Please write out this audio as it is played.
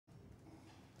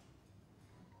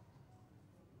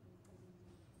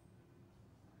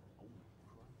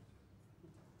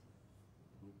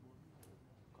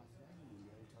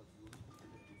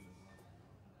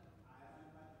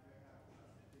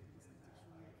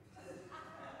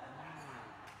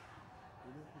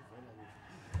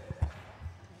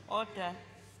Order.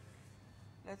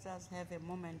 Let us have a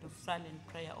moment of silent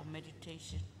prayer or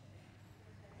meditation.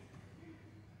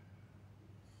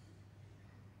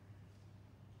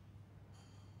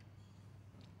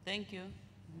 Thank you.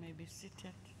 You may be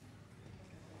seated.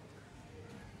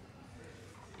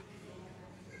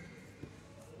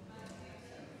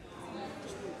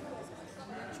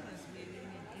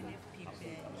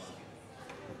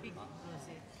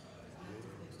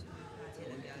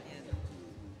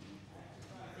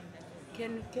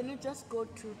 Can you just go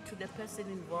to the person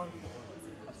involved?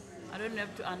 I don't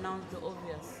have to announce the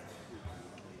obvious.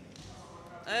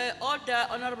 Order,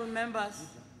 honorable members.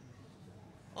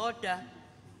 Order.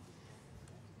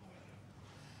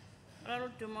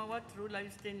 Honorable Duma, what rule are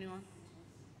you standing on?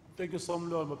 Thank you,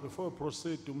 Somlomo. Before we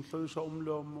proceed, umhlolisha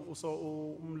umlomo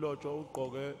umlojo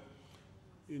ugqoke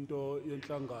into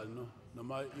yenhlangano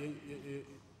noma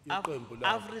yeqembu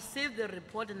la. I've received the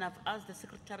report and I've asked the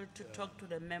secretary to talk to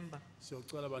the member.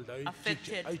 Siyocela bandla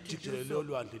Affected to ayijikele do so.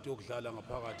 lolwandle into yokudlala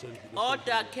ngaphakathi endlini.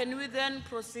 Order, can we then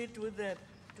proceed with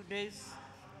today's?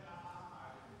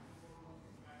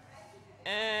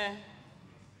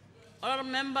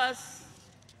 Honorable members,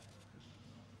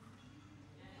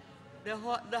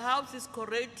 the House is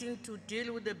correcting to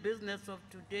deal with the business of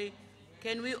today.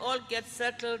 Can we all get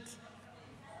settled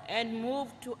and move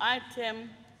to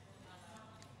item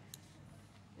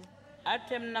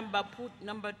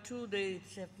number 2? They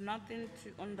have nothing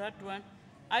on that one.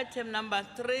 Item number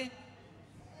 3.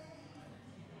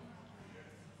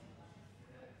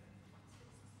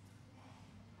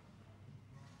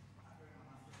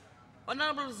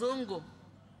 Honorable Zungu,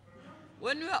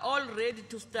 when you are all ready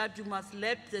to start, you must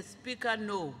let the speaker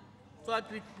know so that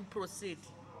we proceed.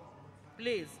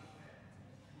 Please.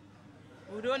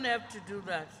 We don't have to do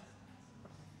that.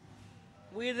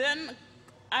 We then,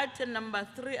 item number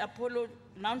 3,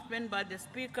 announcement by the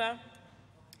speaker.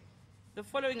 The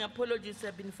following apologies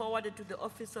have been forwarded to the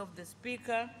office of the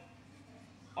speaker.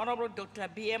 Honorable Dr.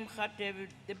 B.M. Khatev,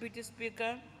 Deputy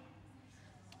Speaker,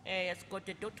 has got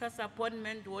a doctor's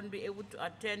appointment, won't be able to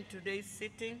attend today's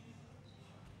sitting.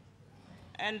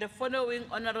 And the following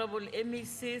honorable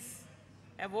MECs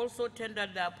have also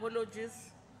tendered their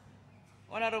apologies.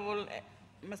 Honorable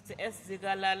Mr. S.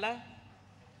 Zigalala,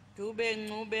 Dube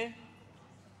Ngube,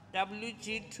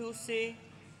 WG Tusi,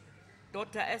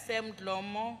 Dr. S.M.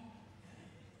 Dlomo,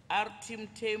 R. Tim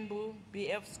Tembu,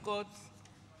 B.F. Scott,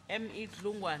 M.E.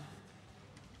 Tlungwan.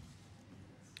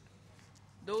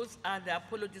 Those are the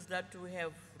apologies that we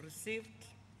have received.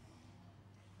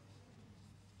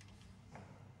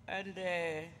 And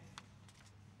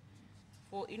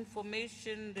for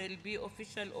information, there will be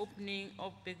official opening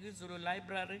of Kwazulu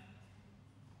Library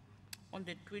on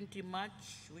the 20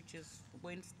 March, which is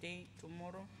Wednesday,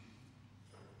 tomorrow.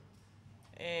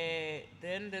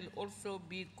 Then there'll also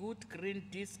be Good Green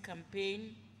Disc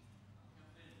campaign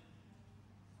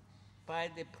by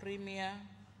the Premier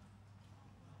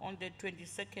on the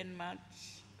 22nd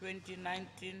March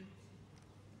 2019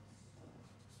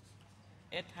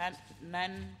 at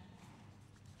 9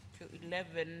 to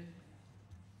 11,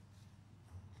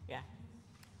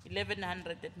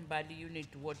 1100 at Mbali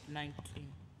Unit Ward 19.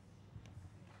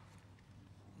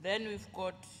 Then we've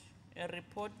got a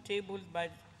report tabled by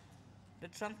the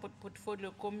Transport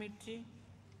Portfolio Committee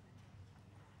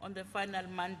on the final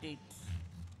mandate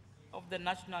of the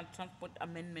National Transport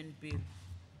Amendment Bill.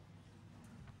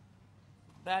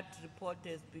 That report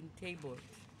has been tabled.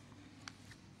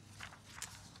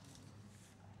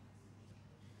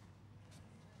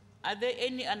 Are there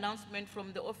any announcements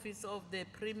from the Office of the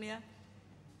Premier?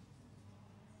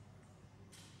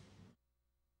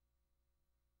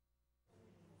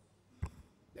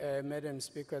 Madam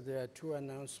Speaker, there are 2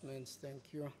 announcements,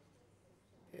 thank you.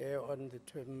 On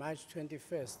the March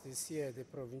 21st this year, the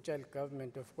provincial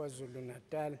government of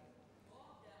Kwazulu-Natal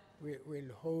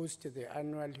will host the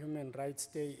annual Human Rights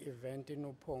Day event in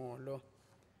Upongolo,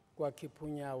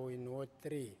 Kwakipunyawo in Ward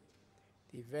 3.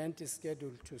 The event is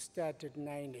scheduled to start at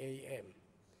 9 a.m.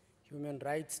 Human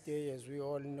Rights Day, as we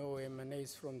all know,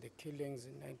 emanates from the killings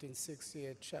in 1960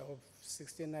 of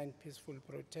 69 peaceful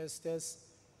protesters.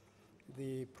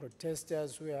 The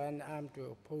protesters who were unarmed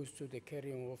were opposed to the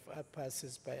carrying of arm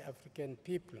passes by African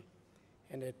people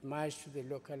and had marched to the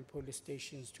local police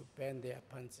stations to burn their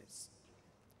panzers.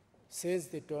 Since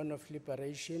the dawn of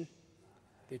liberation,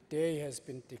 the day has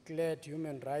been declared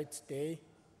Human Rights Day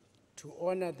to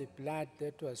honor the blood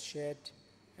that was shed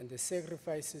and the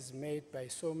sacrifices made by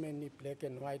so many black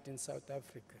and white in South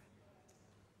Africa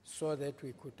so that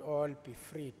we could all be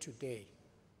free today.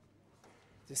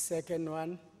 The second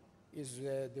one is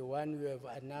the one we have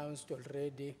announced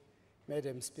already,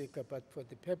 Madam Speaker, but for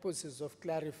the purposes of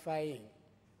clarifying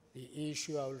the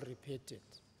issue, I will repeat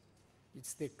it.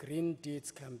 It's the Green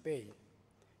Deeds campaign.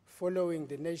 Following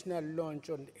the national launch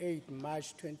on 8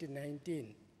 March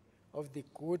 2019 of the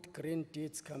Good Green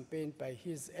Deeds campaign by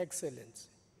His Excellency,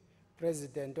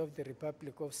 President of the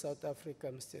Republic of South Africa,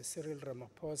 Mr. Cyril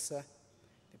Ramaphosa,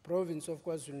 the province of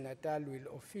KwaZulu-Natal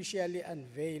will officially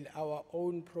unveil our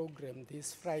own program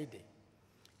this Friday.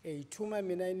 A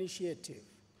Tumamina initiative,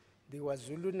 the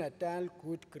KwaZulu-Natal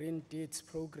Good Green Deeds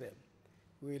program,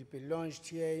 will be launched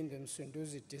here in the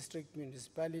Msunduzi District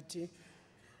Municipality,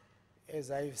 as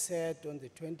I've said, on the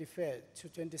 21st to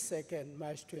 22nd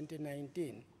March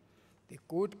 2019. The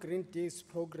Good Green Deeds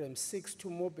program seeks to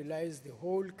mobilize the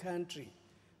whole country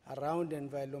around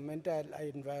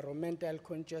environmental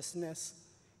consciousness,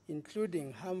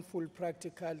 including harmful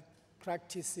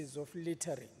practices of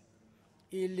littering,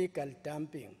 illegal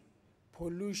dumping,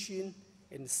 pollution,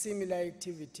 and similar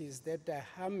activities that are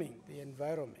harming the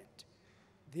environment.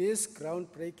 This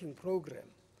groundbreaking program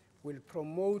will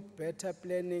promote better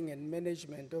planning and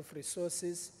management of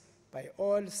resources by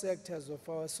all sectors of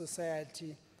our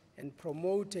society and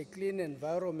promote a clean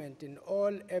environment in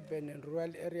all urban and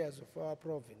rural areas of our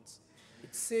province.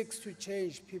 It seeks to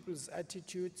change people's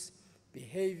attitudes,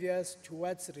 behaviors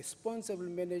towards responsible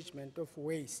management of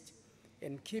waste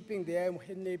and keeping their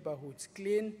neighborhoods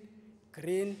clean,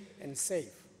 green, and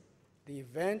safe. The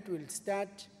event will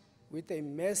start with a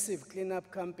massive cleanup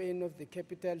campaign of the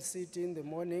capital city in the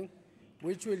morning,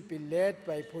 which will be led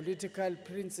by political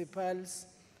principals.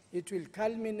 It will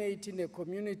culminate in a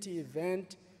community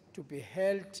event to be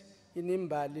held in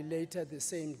Imbali later the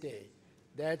same day.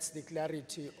 That's the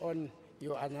clarity on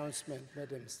your announcement,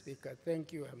 Madam Speaker.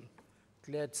 Thank you. I'm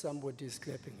glad somebody is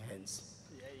clapping hands.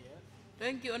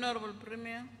 Thank you, Honorable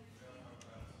Premier.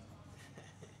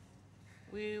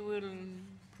 We will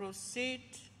proceed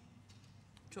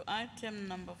to item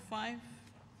number 5,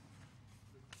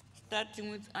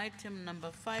 starting with item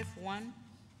number 5.1,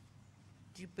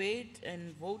 debate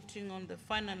and voting on the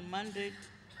final mandate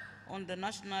on the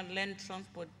National Land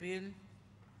Transport Bill,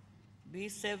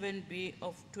 B7B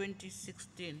of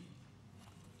 2016.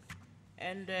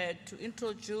 And to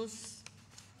introduce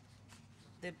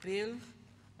the bill,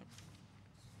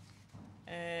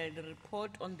 the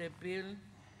report on the bill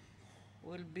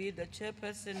will be the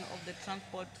chairperson of the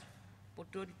Transport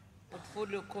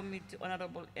Portfolio Committee,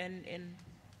 Honorable N.N.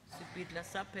 Sipitla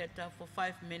Sapeta, for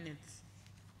 5 minutes.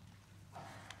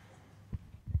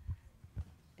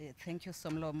 Thank you,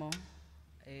 Somlomo.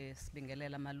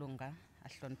 Sibingelela malunga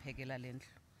ahloniphekela lendlu.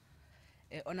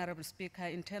 Honorable Speaker,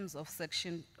 in terms of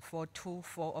Section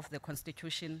 424 of the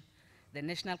Constitution, the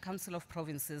National Council of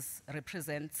Provinces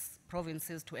represents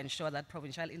provinces to ensure that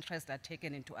provincial interests are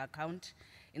taken into account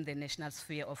in the national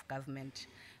sphere of government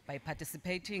by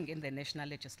participating in the national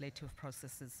legislative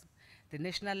processes. The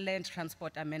National Land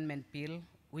Transport Amendment Bill,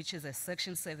 which is a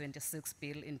Section 76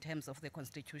 bill in terms of the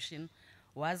Constitution,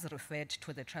 was referred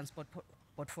to the Transport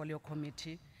Portfolio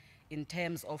Committee in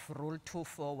terms of Rule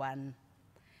 241.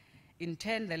 In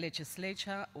turn, the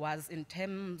legislature was, in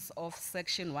terms of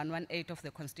Section 118 of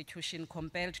the Constitution,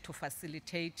 compelled to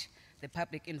facilitate the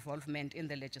public involvement in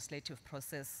the legislative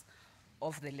process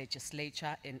of the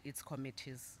legislature and its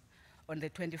committees. On the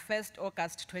 21st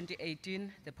August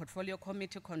 2018, the Portfolio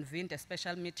Committee convened a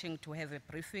special meeting to have a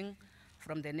briefing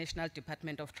from the National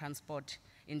Department of Transport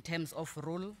in terms of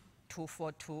Rule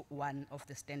 2421 of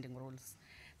the Standing Rules.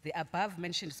 The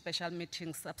above-mentioned special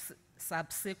meeting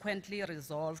subsequently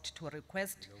resolved to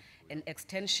request an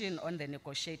extension on the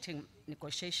negotiating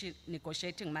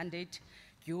mandate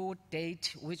due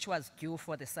date, which was due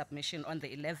for the submission on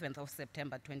the 11th of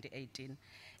September 2018,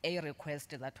 a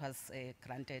request that was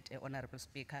granted, Honorable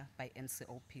Speaker, by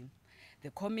NCOP. The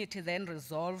committee then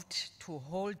resolved to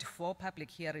hold 4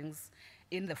 public hearings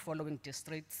in the following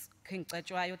districts: King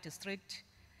Cetshwayo District,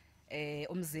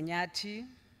 Umzinyati,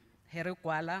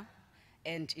 Herigwala,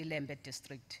 and Ilembe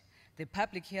District. The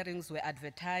public hearings were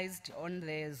advertised on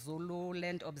the Zulu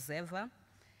Land Observer,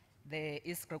 the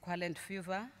East Griqualand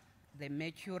Fever, the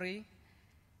Mercury,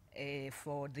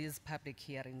 for these public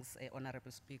hearings,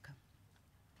 Honorable Speaker.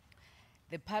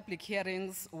 The public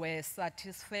hearings were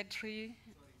satisfactory,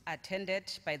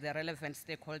 attended by the relevant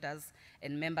stakeholders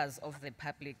and members of the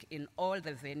public in all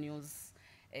the venues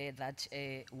that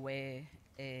were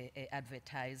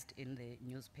advertised in the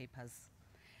newspapers.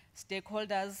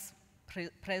 Stakeholders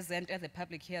present at the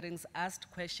public hearings asked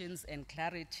questions and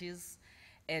clarities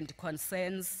and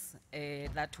concerns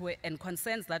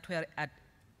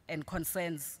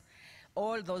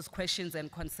All those questions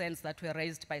and concerns that were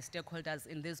raised by stakeholders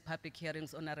in these public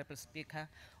hearings, Honorable Speaker,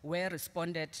 were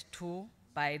responded to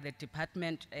by the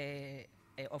Department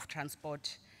of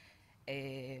Transport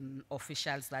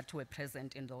officials that were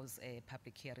present in those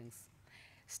public hearings.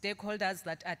 Stakeholders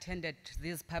that attended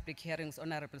these public hearings,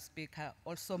 Honorable Speaker,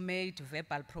 also made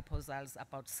verbal proposals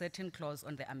about certain clauses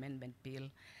on the amendment bill.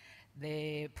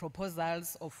 The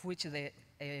proposals of which the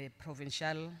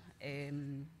provincial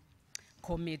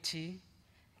committee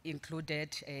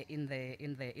included in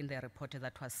the report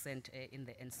that was sent in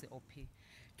the NCOP.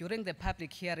 During the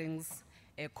public hearings,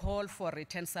 a call for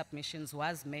written submissions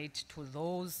was made to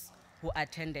those who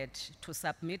attended to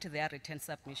submit their written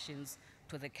submissions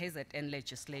to the KZN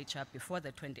Legislature before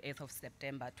the 28th of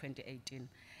September 2018.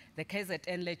 The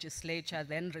KZN Legislature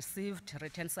then received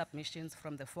written submissions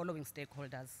from the following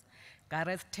stakeholders: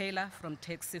 Gareth Taylor from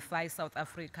Taxify South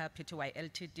Africa Pty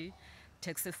Ltd,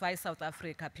 Taxify South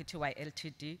Africa Pty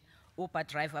Ltd, Uber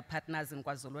Driver Partners in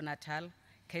KwaZulu-Natal,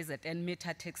 KZN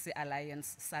Meter Taxi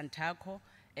Alliance, Santaco,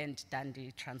 and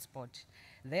Dundee Transport.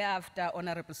 Thereafter,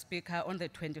 Honorable Speaker, on the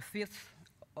 25th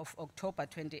of October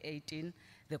 2018,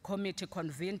 the committee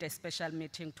convened a special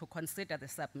meeting to consider the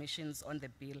submissions on the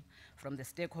bill from the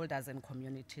stakeholders and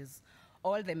communities.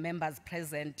 All the members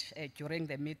present during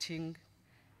the meeting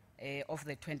of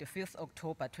the 25th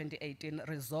October 2018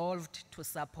 resolved to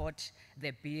support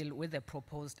the bill with the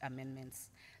proposed amendments.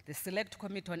 The Select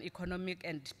Committee on Economic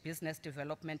and Business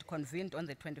Development convened on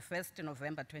the 21st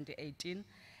November 2018,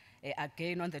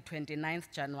 again on the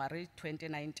 29th January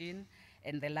 2019,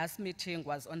 and the last meeting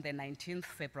was on the 19th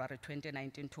February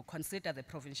 2019 to consider the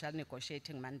provincial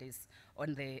negotiating mandates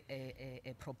on the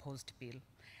proposed bill.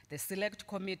 The Select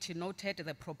Committee noted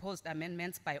the proposed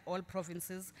amendments by all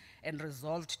provinces and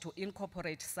resolved to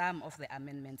incorporate some of the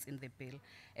amendments in the bill.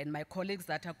 And my colleagues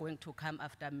that are going to come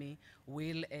after me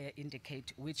will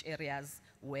indicate which areas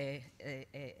were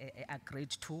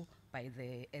agreed to by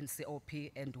the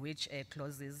NCOP and which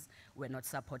clauses were not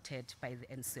supported by the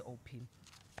NCOP.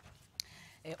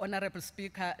 Honorable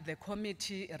Speaker, the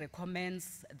committee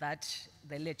recommends that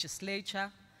the legislature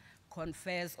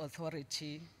confers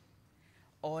authority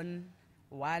on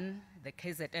 1, the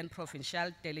KZN provincial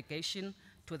delegation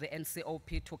to the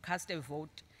NCOP to cast a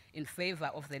vote in favor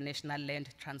of the National Land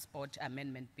Transport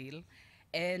Amendment Bill,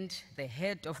 and the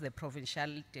head of the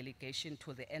provincial delegation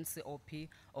to the NCOP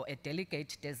or a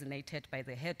delegate designated by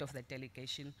the head of the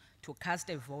delegation to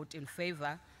cast a vote in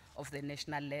favor of the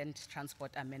National Land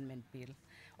Transport Amendment Bill.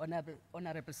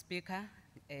 Honorable Speaker,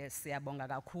 siyabonga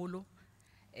kakhulu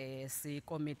si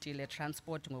committee le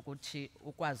transport ngokuthi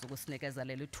ukwazi ukusinikeza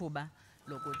leli thuba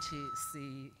lokuthi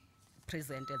si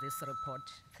present this report.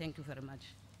 Thank you very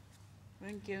much.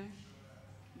 Thank you.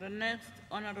 The next,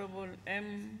 Honorable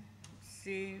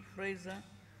MC Fraser,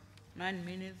 9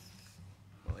 minutes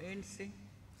for ANC.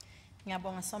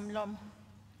 Ngiyabonga Somlomo.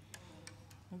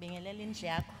 Ngibingelela indlu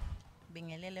yakho,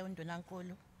 ngibingelele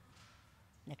undunankulu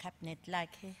ne cabinet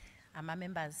lakhe, ama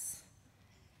members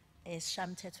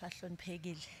esishamthetho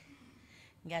ahloniphekile.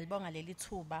 Ngiyalibonga leli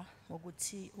thuba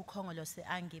ukuthi ukhongolose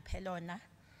angiphe lona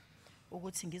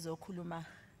ukuthi ngizokhuluma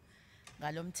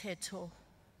ngalomthetho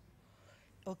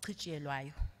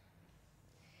ochitshiyelwayo.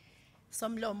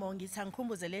 Somlomo, ngithi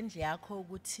angikhumbuze lendlu yakho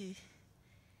ukuthi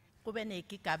kube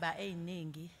negigaba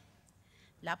eziningi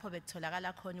lapho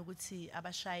bekutholakala khona ukuthi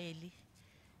abashayeli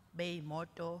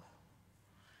beyimoto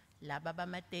laba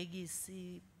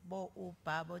bamatekisi bo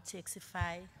Uber bo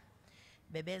Taxify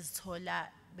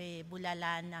bebezithola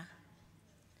bebulalana,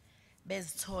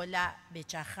 bezithola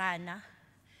bejahana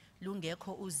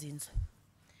lungekho uzinzo.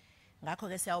 Ngakho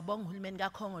ke siyawubonga uhulumeni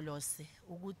kaKhongolose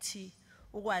ukuthi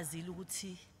ukwazile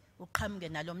ukuthi uqhamuke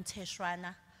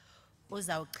nalomtheshwana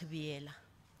ozawuchibiyela.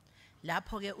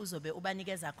 Lapho ke uzobe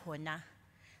ubanikeza khona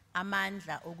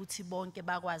amandla ukuthi bonke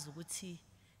bakwazi ukuthi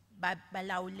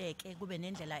balawuleke, kube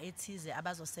nendlela ethize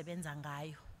abazosebenza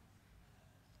ngayo.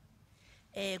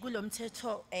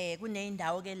 Kulomthetho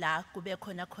kuneyindawo ke la kube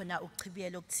khona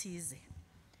ukuchibiyela okuthize.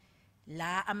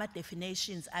 La ama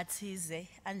definitions athize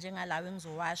anjengalawo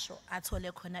engizowasho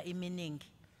athole khona i-meaning,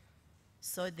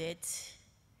 so that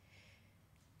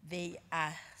they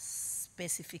are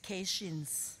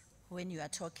specifications when you are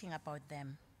talking about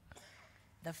them.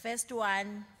 The first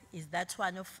one is that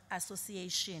one of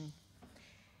association.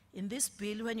 In this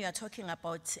bill, when you are talking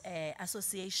about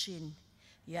association,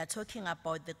 you are talking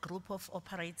about the group of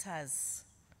operators.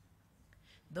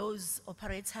 Those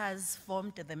operators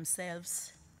formed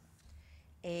themselves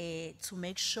to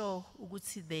make sure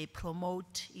ukuthi they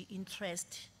promote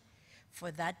interest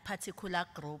for that particular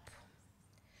group.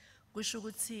 Kusho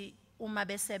ukuthi uma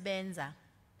besebenza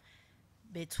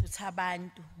bethutha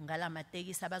abantu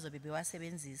ngalamatekisi abazobe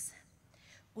bewasebenzisa.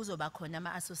 Kuzoba khona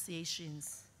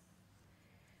ama-associations.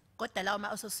 Kodwa lawo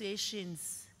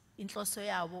ama-associations, inhloso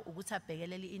yawo ukuthi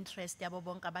abhekelele i-interest yabo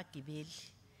bonke abagibeli,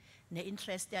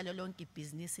 ne-interest yalo lonke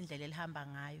ibhizinisi indlela elihamba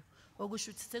ngayo.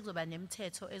 Okusho ukuthi sekuzoba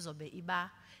nemithetho ezobe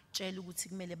ibatshela ukuthi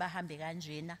kumele bahambe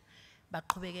kanjena,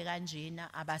 baqhubeke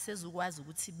kanjena, abasezukwazi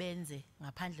ukuthi benze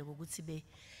ngaphandle kokuthi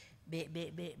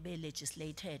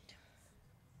be-legislated.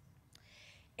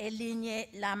 Elinye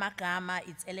lamagama,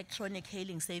 it's electronic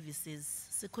hailing services.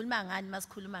 Sikhuluma ngani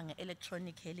masikhuluma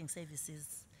nge-electronic hailing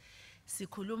services?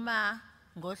 Sikhuluma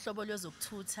ngohlobo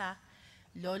lwezokuthutha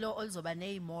lolo oluzoba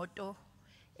neyimoto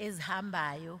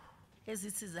ezihambayo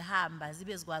ezithi zihamba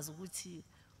zibe zikwazi ukuthi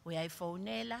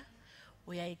uyayifonela,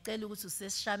 uyayicela ukuthi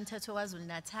usesishamthetho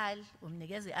KwaZulu-Natal,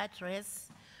 umnikeze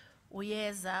i-address,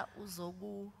 uyeza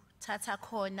uzokuthatha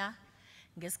khona.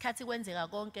 Ngesikhathi kwenzeka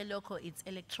konke lokho, it's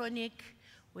electronic.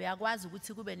 Uyakwazi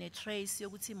ukuthi kube ne-trace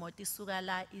yokuthi imoto isuka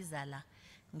la iza la.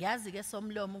 Ngiyazi ke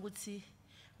somlomo ukuthi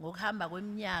ngokuhamba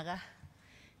kweminyaka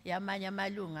yamanye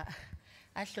amalunga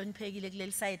ahloniphekile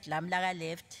kuleli side lami laka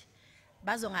left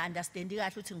bazonga-understandi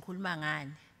kahle ukuthi ngikhuluma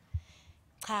ngani.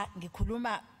 Cha,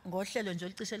 ngikhuluma ngohlelo nje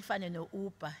olucishe elifane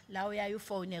no-Uber, la uyaye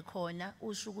ufone khona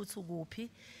usho ukuthi ukuphi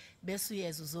bese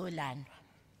uyeza uzolandwa.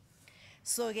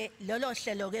 So ke lolo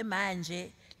hlelo ke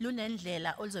manje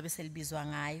lunendlela oluzobe selibizwa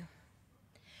ngayo.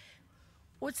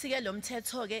 Uthi ke lo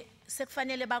mthetho ke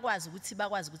sekufanele bakwazi ukuthi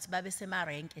babe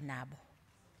semarenke nabo.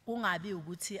 Kungabi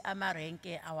ukuthi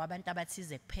amarenke awabantu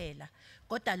abathize kuphela,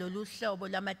 kodwa lolu hlobo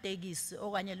lamatekisi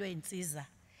okanye lweinsiza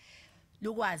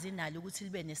lukwazi nalo ukuthi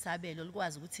libe nesabelo,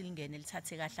 lukwazi ukuthi lingene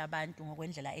lithathe kahle abantu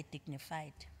ngokwendlela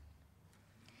e-dignified.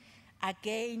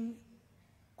 Again,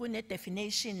 kune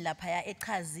definition lapha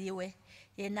echaziwe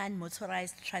ye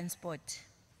non-motorized transport.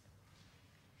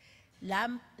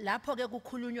 Lapho ke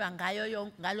kukhulunywa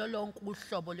ngalo lonke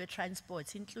uhlobo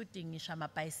lwe-transport, including ngisho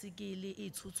amabhayisikili,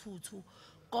 iy'thuthuthu,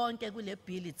 konke kule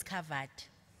bill it's covered.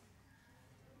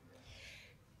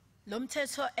 Lo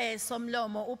mthetho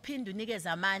somlomo uphinde unikeze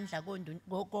amandla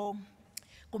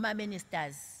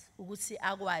kuma-ministers ukuthi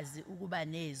akwazi ukuba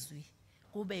nezwi,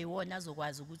 kube yiwona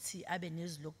azokwazi ukuthi abe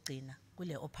nezwi lokugcina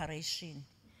kule operation.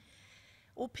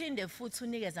 Uphinde futhi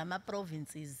unikeze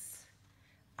ama-provinces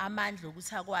amandla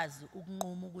ukuthi akwazi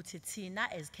ukunquma ukuthi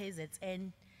thina as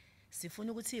KZN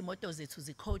sifuna ukuthi iy'moto zethu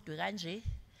zikhodwe kanje,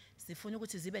 sifuna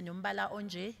ukuthi zibe nombala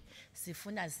onje,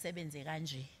 sifuna zisebenze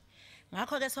kanje.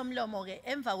 Ngakho ke somlomo ke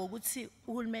emva kokuthi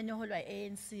uhulumeni oholwa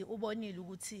i-ANC ubonile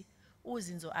ukuthi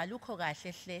uzinzo alukho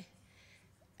kahle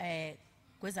hle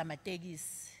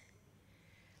kwezamatekisi,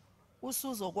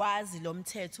 usuzokwazi lo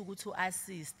mthetho ukuthi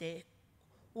uassiste,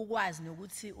 ukwazi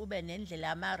nokuthi ube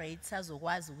nendlela ama-rates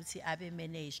azokwazi ukuthi abe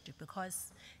managed,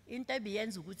 because into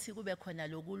ebiyenza ukuthi kube khona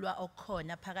lokulwa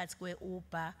okukhona phakathi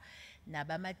kwe-Uber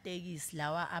nabamatekisi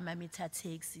lawa ama-meter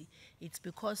taxi, it's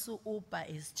because u-Uber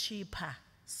is cheaper,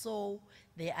 so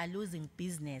they are losing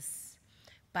business.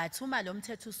 But uma lo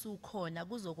mthetho usukhona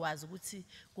kuzokwazi ukuthi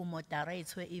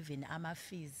kumoderate even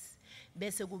ama-fees,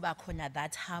 bese kuba khona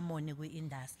that harmony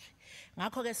kwi-industry.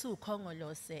 Ngakho ke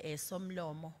siwukhongolose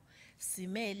somlomo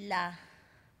simela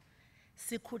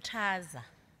sikhuthaza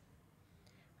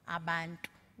abantu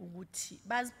ukuthi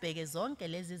bazibheke zonke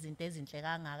lezi zinto ezinhle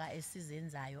kangaka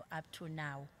esizenzayo up to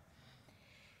now,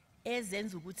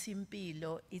 ezenza ukuthi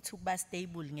impilo ithi ukuba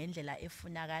stable ngendlela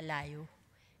efunakalayo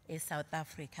eSouth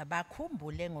Africa.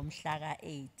 Bakhumbule ngomhla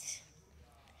ka-8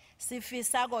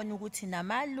 sifisa kona ukuthi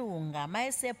namalunga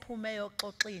mayesephume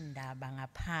yoxoxa indaba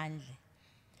ngaphandle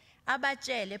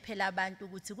abatshele phela abantu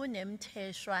ukuthi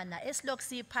kunemtheshwana esilokhu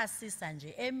siyiphasisa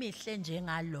nje emihle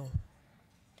njengalo,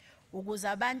 ukuze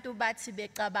abantu bathi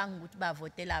becabanga ukuthi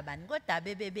bavotela abantu kodwa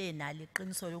bebenalo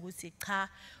iqiniso lokuthi cha,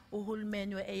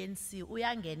 uhulumeni we-ANC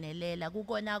uyangenelela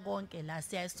kukona konke la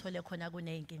siyasithole khona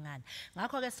kuney'nkingana.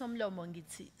 Ngakho ke somlomo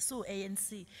ngithi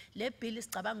su-ANC le bill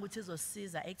sicabanga ukuthi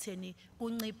izosisiza ekutheni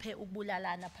kunciphe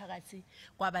ukubulalana phakathi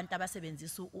kwabantu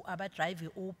abasebenzisa abadrive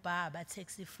i-Uber,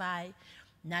 aba-Taxify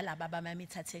nalaba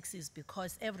bama-meter taxis,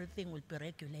 because everything will be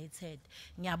regulated.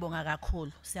 Ngiyabonga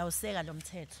kakhulu, siyawuseka lo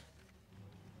mthetho.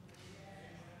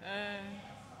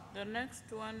 The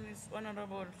next one is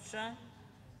Honorable Shah.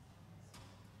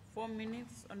 4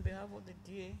 minutes on behalf of the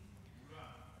DA.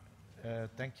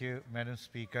 Thank you, Madam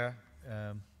Speaker.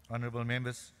 Honorable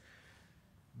members,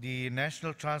 the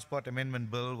National Transport Amendment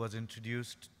Bill was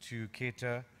introduced to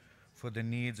cater for the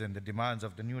needs and the demands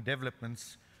of the new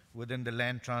developments within the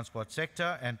land transport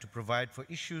sector and to provide for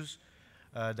issues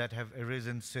that have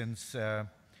arisen since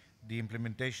the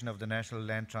implementation of the National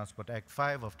Land Transport Act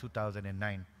 5 of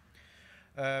 2009.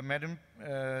 Madam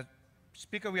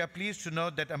Speaker, we are pleased to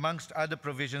note that amongst other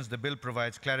provisions, the bill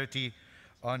provides clarity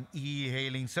on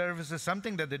e-hailing services,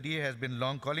 something that the DA has been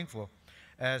long calling for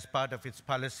as part of its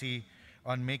policy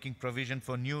on making provision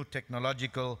for new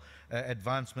technological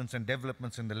advancements and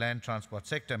developments in the land transport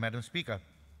sector. Madam Speaker,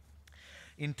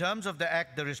 in terms of the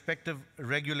Act, the respective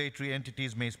regulatory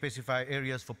entities may specify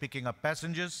areas for picking up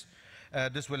passengers.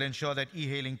 This will ensure that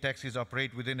e-hailing taxis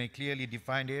operate within a clearly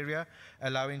defined area,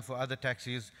 allowing for other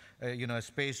taxis, a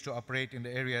space to operate in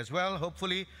the area as well.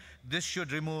 Hopefully, this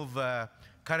should remove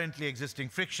currently existing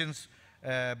frictions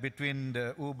between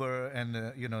the Uber and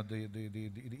the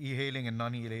e-hailing and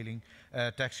non-e-hailing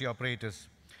taxi operators,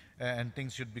 and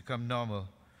things should become normal.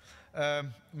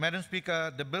 Madam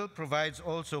Speaker, the bill provides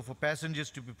also for passengers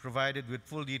to be provided with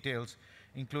full details,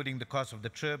 including the cost of the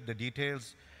trip, the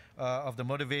details of the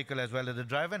motor vehicle as well as the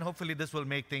driver, and hopefully this will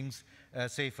make things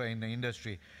safer in the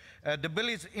industry. The bill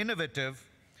is innovative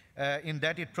in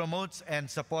that it promotes and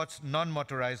supports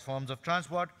non-motorized forms of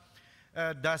transport,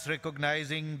 thus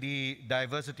recognizing the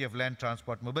diversity of land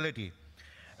transport mobility.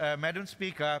 Madam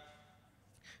Speaker,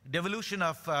 devolution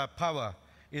of power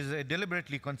is a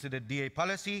deliberately considered DA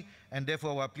policy, and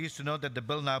therefore we are pleased to note that the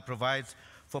bill now provides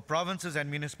for provinces and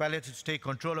municipalities to take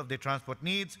control of their transport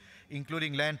needs,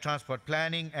 including land transport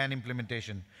planning and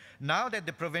implementation. Now that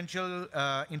the provincial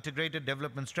integrated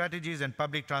development strategies and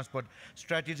public transport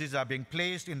strategies are being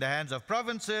placed in the hands of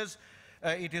provinces,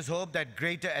 it is hoped that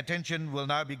greater attention will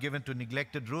now be given to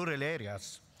neglected rural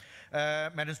areas.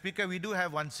 Madam Speaker, we do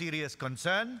have one serious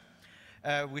concern,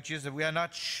 which is that we are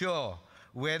not sure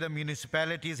whether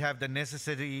municipalities have the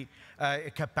necessary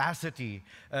capacity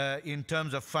in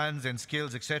terms of funds and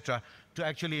skills, etc., to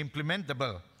actually implement the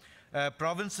bill.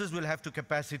 Provinces will have to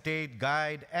capacitate,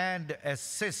 guide, and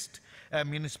assist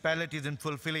municipalities in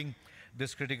fulfilling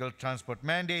this critical transport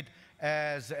mandate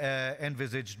as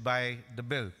envisaged by the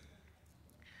bill.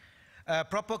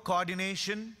 Proper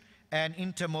coordination and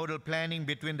intermodal planning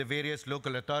between the various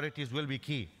local authorities will be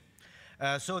key,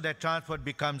 so that transport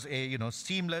becomes a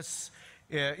seamless,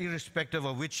 irrespective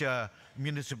of which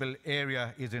municipal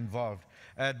area is involved.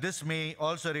 This may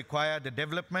also require the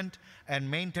development and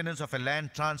maintenance of a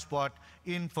land transport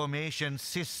information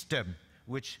system,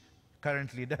 which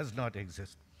currently does not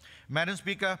exist. Madam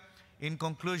Speaker, in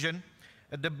conclusion,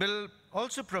 the bill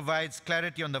also provides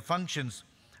clarity on the functions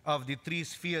of the three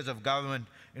spheres of government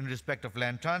in respect of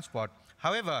land transport.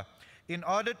 However, in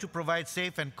order to provide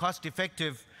safe and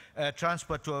cost-effective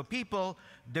transport to our people,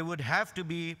 there would have to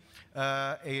be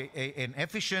an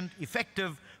efficient,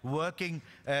 effective working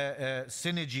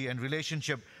synergy and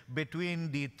relationship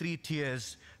between the three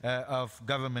tiers of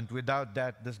government. Without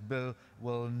that, this bill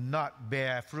will not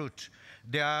bear fruit.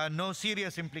 There are no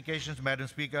serious implications, Madam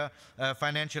Speaker,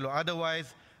 financial or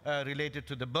otherwise, related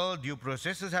to the bill. Due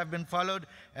processes have been followed,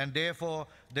 and therefore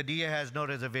the DA has no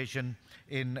reservation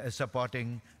in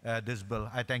supporting this bill.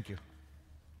 I thank you.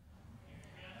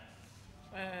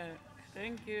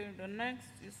 Thank you. The next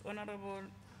is Honorable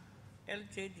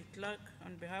L.J. de Klerk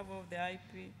on behalf of the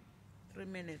IP. 3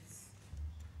 minutes.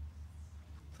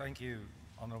 Thank you,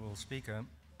 Honourable Speaker.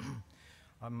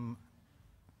 I'm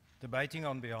debating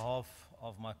on behalf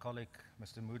of my colleague,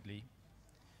 Mr. Moodley.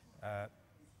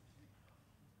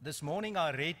 This morning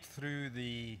I read through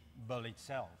the bill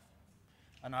itself,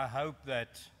 and I hope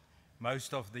that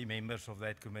most of the members of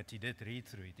that committee did read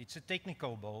through it. It's a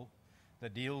technical bill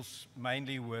that deals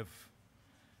mainly with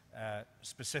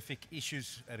specific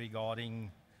issues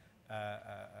regarding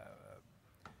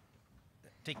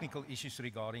technical issues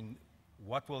regarding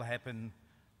what will happen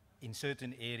in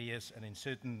certain areas and in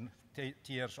certain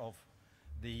tiers of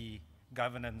the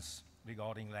governance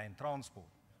regarding land transport.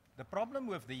 The problem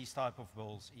with these type of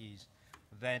bills is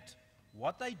that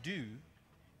what they do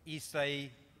is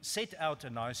they set out a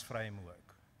nice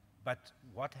framework, but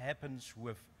what happens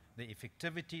with the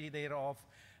effectivity thereof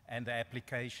and the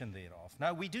application thereof?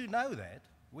 Now, we do know that.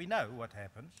 We know what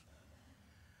happens.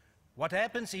 What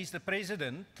happens is the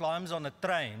president climbs on a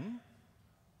train,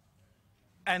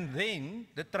 and then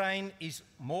the train is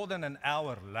more than an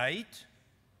hour late,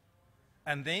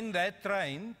 and then that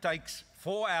train takes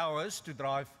 4 hours to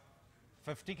drive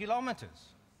 50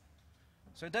 kilometers.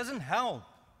 So it doesn't help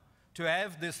to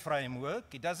have this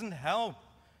framework. It doesn't help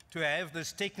to have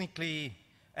this technically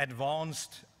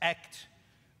advanced act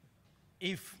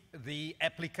if the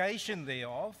application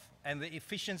thereof and the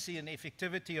efficiency and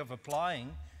effectivity of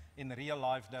applying in real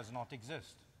life does not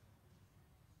exist.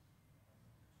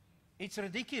 It's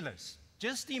ridiculous.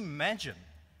 Just imagine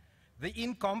the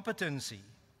incompetency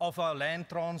of our land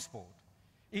transport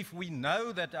if we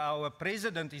know that our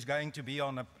president is going to be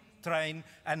on a train,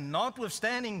 and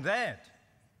notwithstanding that,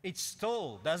 it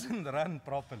still doesn't run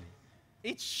properly.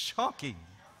 It's shocking.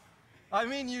 I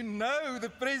mean, you know the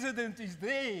president is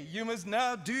there. You must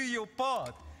now do your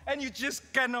part. And you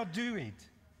just cannot do it.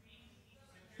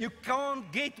 You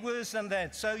can't get worse than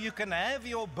that. So you can have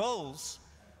your bills.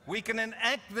 We can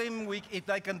enact them. If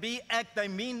they can be acted, they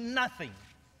mean nothing.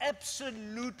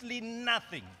 Absolutely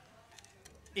nothing.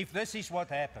 If this is what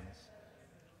happens.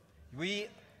 We,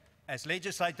 as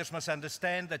legislators, must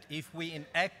understand that if we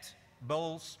enact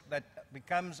bills that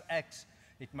becomes acts,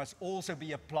 it must also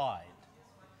be applied.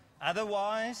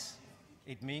 Otherwise,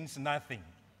 it means nothing.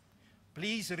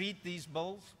 Please read these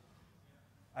bills,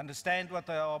 understand what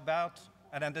they are about,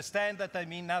 and understand that they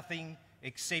mean nothing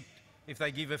except if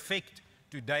they give effect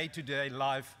to day-to-day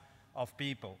life of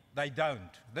people. They don't.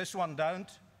 This one don't,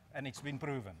 and it's been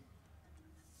proven.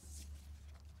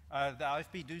 The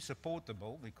IFP do support the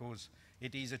bill because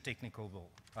it is a technical bill.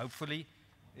 Hopefully,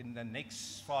 in the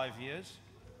next 5 years,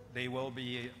 there will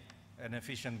be an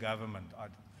efficient government.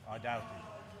 I doubt it.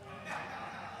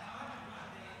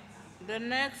 The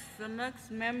next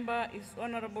member is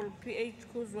Honorable P.H.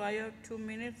 Kuzwaya, 2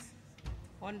 minutes,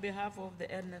 on behalf of the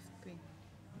NFP.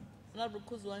 Honorable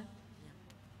Kuzwaya.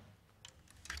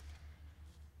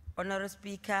 Honorable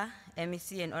Speaker,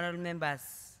 MEC and honorable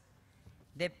members,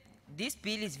 this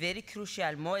bill is very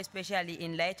crucial, more especially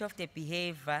in light of the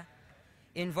behavior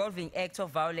involving acts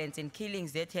of violence and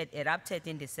killings that had erupted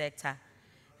in the sector.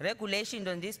 Regulations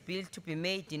on this bill to be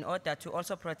made in order to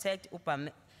also protect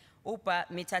Uber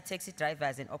meter taxi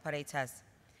drivers and operators.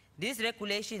 These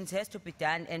regulations has to be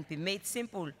done and be made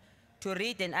simple to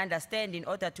read and understand in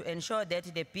order to ensure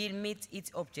that the bill meets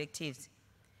its objectives.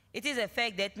 It is a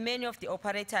fact that many of the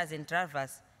operators and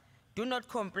drivers do not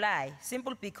comply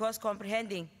simply because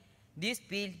comprehending this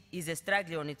bill is a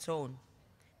struggle on its own.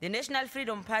 The National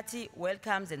Freedom Party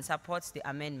welcomes and supports the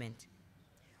amendment.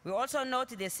 We also note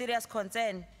the serious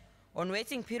concern on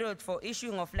waiting period for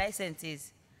issuing of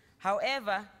licenses.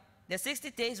 However, the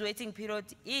 60 days waiting period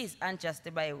is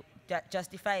unjustifiable.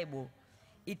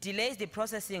 It delays the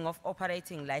processing of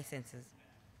operating licenses.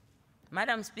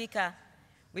 Madam Speaker,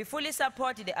 we fully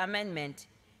support the amendment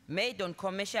made on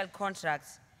commercial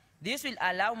contracts. This will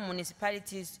allow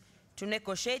municipalities to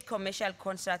negotiate commercial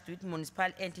contracts with municipal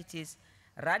entities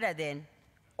rather than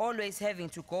always having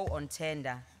to go on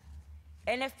tender.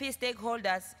 NFP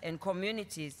stakeholders and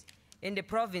communities in the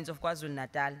province of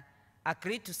Kwazulu-Natal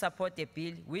agreed to support the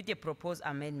bill with the proposed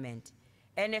amendment.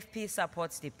 NFP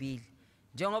supports the bill.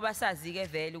 Njengoba sazi-ke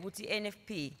vele ukuthi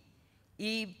NFP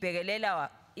ibhekelela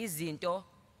izinto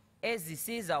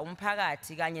ezisiza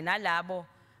umphakathi kanye nalabo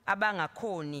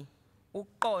abangakhoni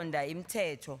ukuqonda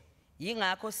imithetho.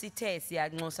 Yingakho sithe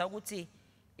siyanxusa ukuthi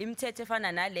imithetho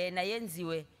efana nalena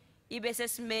yenziwe ibe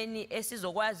sesimeni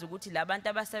esizokwazi ukuthi labantu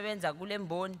abasebenza kule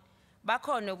mboni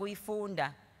bakhone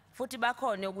ukuyifunda futhi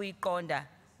bakhone ukuyiqonda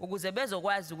ukuze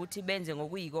bezokwazi ukuthi benze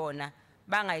ngokuyikona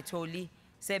bangayitholi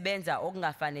sebenza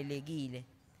okungafanelekile.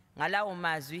 Ngalawo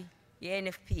mazwi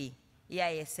iNFP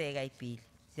iyayeseka ibill.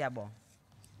 Siyabonga.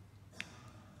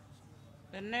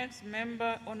 The next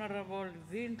member, Honorable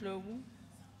Vindlovu,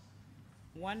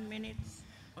 1 minute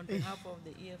on behalf of the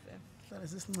EFF.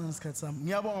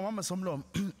 Ngiyabonga mama Somlomo.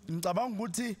 Ngicabanga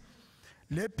ukuthi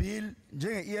le bill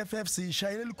njenge EFF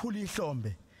sishayile likhulu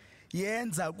ihlombe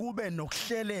yenza kube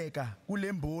nokuhleleka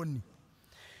kulemboni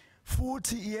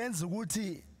futhi yenza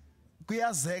ukuthi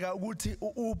kuyazeka ukuthi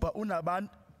uUber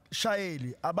unabantu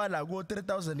shayeli abala ko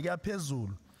 3000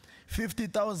 kuyaphezulu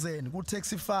 50,000 ku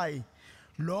Taxify.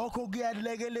 Lokho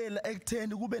kuyalekelela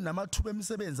ekutheni kube namathuba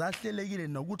emisebenzi ahlelekile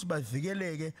nokuthi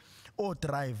bavikeleke o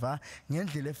driver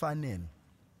ngendlela efanele.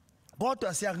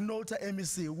 Kodwa siyakunota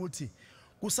MEC ukuthi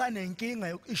kusanenkinga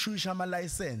yokuissuisha ama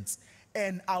license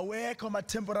and awekho ama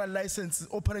temporary licenses,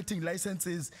 operating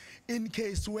licenses in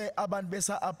case where abantu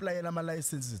besa apply ama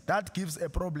licenses. That gives a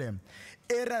problem.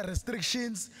 Area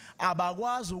restrictions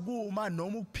abakwazi ukuma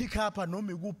noma ukupick up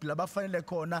noma ikuphi labafanele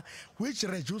khona, which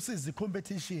reduces the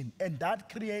competition and that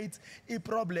creates a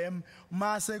problem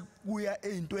mase kuya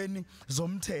ezintweni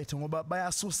zomthetho ngoba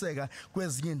bayasuseka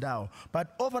kwezinye indawo. But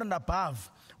over and above,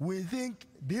 we think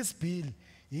this bill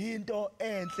into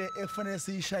enhle efanele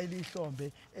siyishayile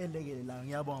ihlombe elekelela.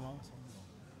 Ngiyabonga mama.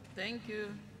 Thank you.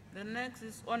 The next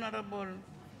is Honorable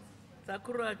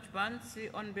Sakura Chbansi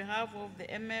on behalf of the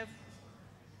MF.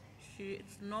 She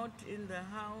is not in the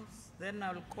house. Then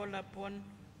I will call upon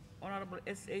Honorable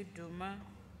S.A. Duma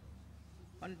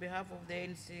on behalf of the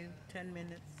ANC, 10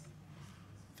 minutes.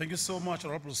 Thank you so much,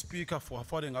 Honorable Speaker, for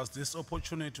affording us this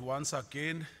opportunity once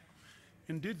again.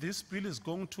 Indeed, this bill is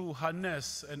going to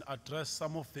harness and address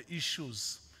some of the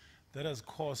issues that has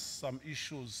caused some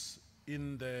issues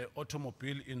in the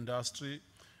automobile industry.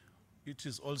 It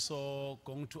is also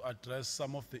going to address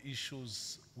some of the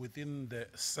issues within the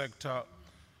sector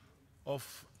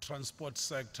of transport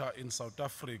sector in South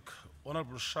Africa.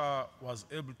 Honorable Shah was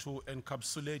able to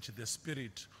encapsulate the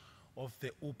spirit of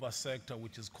the Uber sector,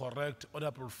 which is correct.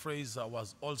 Honorable Fraser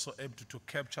was also able to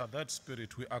capture that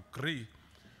spirit. We agree.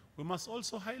 We must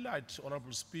also highlight,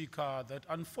 Honorable Speaker, that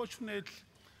unfortunately,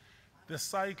 the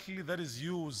cycle that is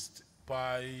used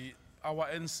by our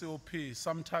NCOP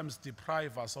sometimes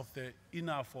deprive us of the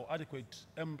enough or adequate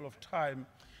ample of time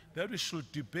that we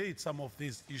should debate some of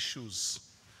these issues.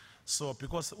 So,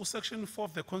 because Section 4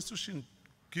 of the Constitution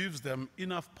gives them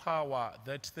enough power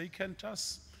that they can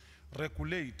just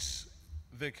regulate,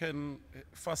 they can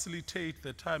facilitate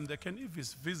the time, they can even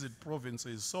visit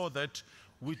provinces so that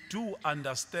we do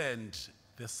understand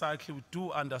the cycle, we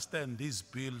do understand these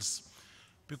bills.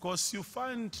 Because you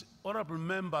find honorable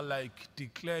member like de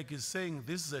Klerk is saying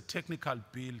this is a technical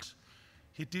bill.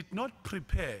 He did not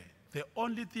prepare. The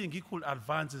only thing he could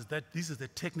advance is that this is a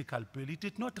technical bill. He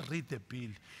did not read the bill.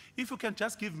 If you can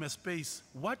just give him a space,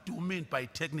 what do you mean by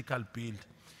technical bill?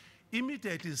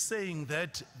 Immediately saying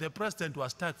that the president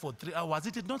was stuck for 3 hours.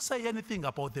 He did not say anything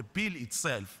about the bill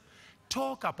itself.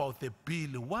 Talk about the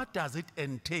bill. What does it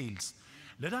entail?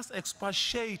 Let us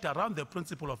expatiate around the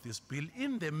principle of this bill.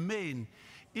 In the main,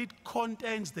 it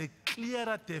contains the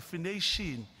clearer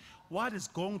definition what is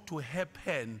going to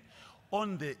happen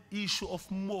on the issue of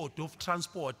mode of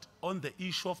transport, on the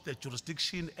issue of the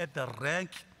jurisdiction at the rank,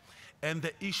 and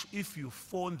the issue, if you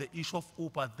phone the issue of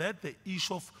Uber, that the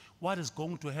issue of what is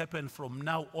going to happen from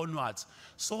now onwards,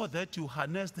 so that you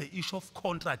harness the issue of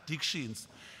contradictions.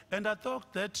 And I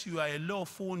thought that you are a law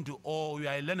fund or you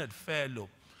are a learned fellow.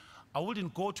 I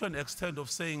wouldn't go to an extent of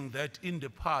saying that in the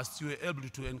past you were able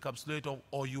to encapsulate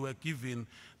or you were given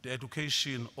the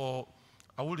education, or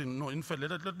I wouldn't know. In fact,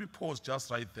 let me pause just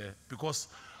right there, because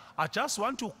I just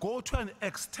want to go to an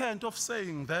extent of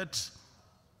saying that,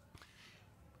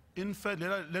 in fact,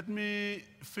 let me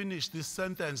finish this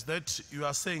sentence that you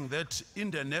are saying that in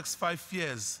the next 5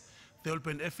 years there will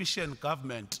be an efficient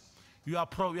government. You are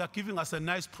giving us a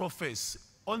nice prophecy.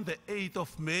 On the 8th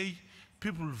of May,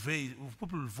 people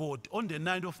vote. On the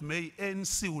 9th of May,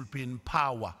 ANC will be in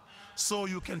power. So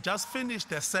you can just finish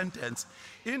the sentence.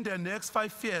 In the next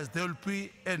 5 years, there will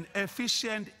be an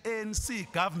efficient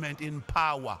ANC government in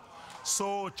power.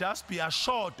 So just be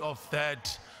assured of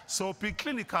that. So be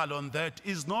clinical on that.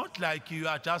 It's not like you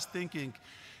are just thinking,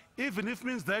 even if it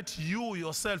means that you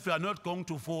yourself are not going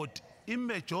to vote. In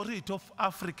majority of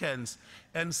Africans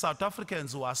and South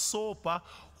Africans who are sober,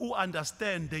 who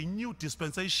understand the new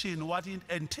dispensation, what it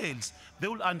entails, they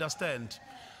will understand.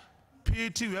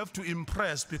 Pity you have to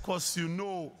impress, because you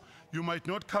know you might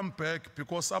not come back,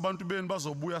 because abantu beni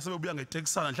bazobuya sebebuya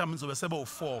ngeTexas mhlawumbe nizobe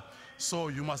sebe-4. So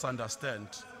you must understand.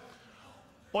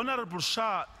 Honorable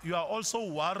Shah, you are also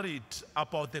worried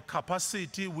about the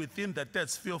capacity within the third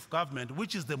sphere of government,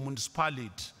 which is the municipality.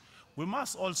 We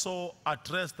must also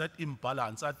address that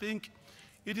imbalance. I think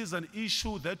it is an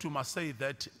issue that we must say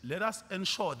that let us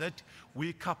ensure that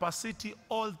we capacity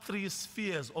all 3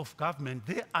 spheres of government,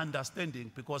 their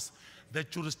understanding, because the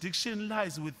jurisdiction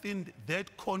lies within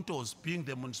that contours being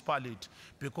the municipality,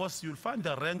 because you'll find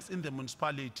the ranks in the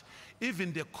municipality,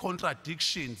 even the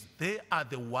contradictions, they are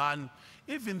the one.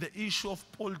 Even the issue of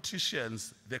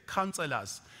politicians, the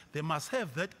councillors, they must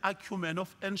have that acumen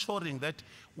of ensuring that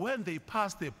when they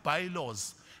pass the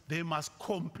bylaws, they must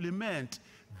complement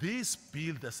this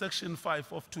bill, the Section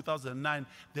 5 of 2009,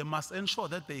 they must ensure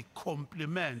that they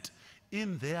complement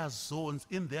in their zones,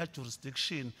 in their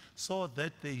jurisdiction, so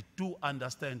that they do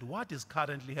understand what is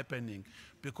currently happening.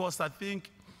 Because I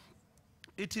think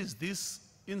it is this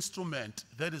instrument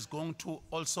that is going to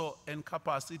also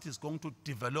encompass, it is going to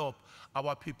develop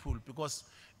our people. Because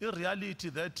in reality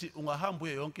that ungahamba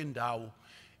uye yonke indawo,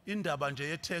 indaba nje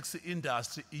ye-taxi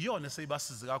industry iyona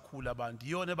eseyibasiza kakhulu abantu,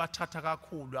 iyona ebathatha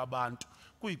kakhulu abantu.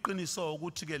 Kuyiqiniso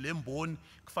ukuthi ke lemboni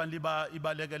kufanele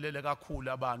ibalekelele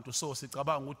kakhulu abantu. So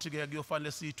sicabanga ukuthi ke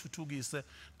kuyofanele siyithuthukise,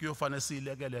 kuyofanele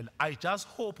siyilekelele. I just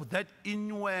hope that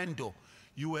innuendo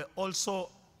you were also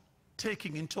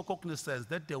taking into cognizance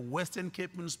that the Western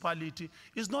Cape municipality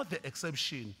is not the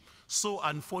exception. So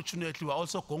unfortunately, we're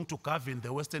also going to govern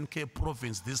the Western Cape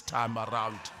province this time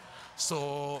around.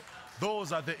 So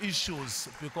those are the issues,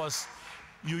 because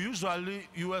you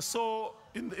were so,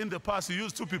 in the past, you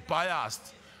used to be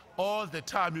biased all the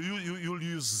time. You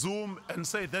use Zoom and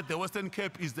say that the Western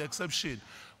Cape is the exception.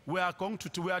 We are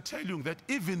telling you that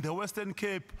even the Western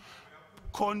Cape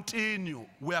continue,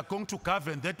 we are going to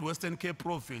govern that Western Cape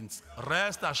province.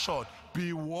 Rest assured,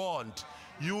 be warned.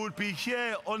 You will be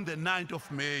here on the 9th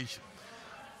of May.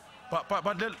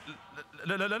 But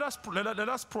let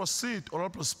us proceed,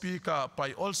 Honorable Speaker,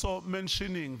 by also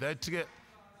mentioning that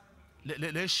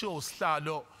le show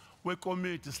sihlalo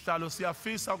wekomiti sihlalo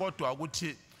siyafisa kodwa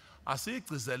ukuthi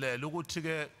asigcizelele ukuthi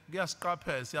ke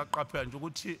kuyasiqaphela siyaqaphela nje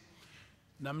ukuthi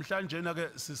namhlanje na ke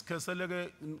sisikhesele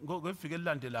ke ngeviki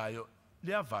elilandelayo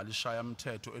liyavala ishaya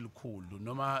umthetho elikhulu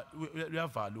noma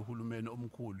liyavala uhulumeni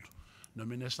omkhulu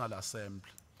noma iNational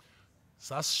Assembly.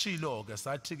 Sasishilo ke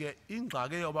sathi ke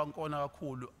ingxaki eyoba nkona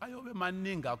kakhulu ayobe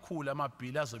maningi kakhulu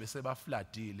amabhili azobe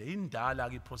sebafladile indala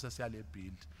ke iprocess yale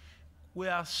bill.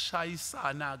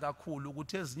 Kuyashayisana kakhulu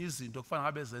ukuthi ezinye izinto kufanele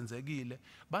ngabe zenzekile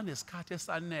banesikhathi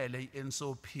esanele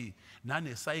iNSOP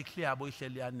nanecycle yabo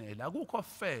ihleli yanele. Akukho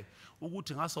fair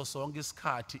ukuthi ngaso sonke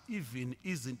isikhathi even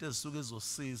izinto ezisuke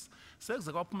ezosiza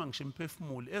sekuze kwaphuma ngisho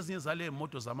imphefumulo ezinye zale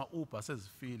moto zama Uber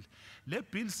sezifile. Le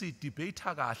bill si debate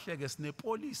kahle ke sine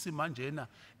policy manjena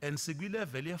and sikwi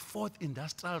level ye 4th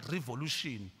industrial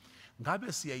revolution.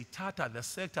 Ngabe siyayithatha the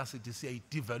sector sithi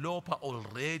siyayidevelopa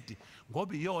already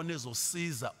ngoba iyona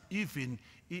ezosiza even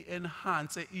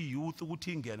enhance youth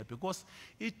ukuthi ingene because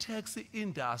taxi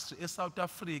industry eSouth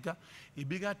Africa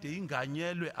ibikade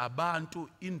inganyelwe abantu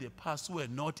in the past were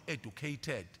not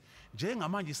educated.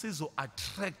 Njengamanje sizo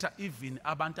attract even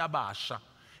abantu abasha.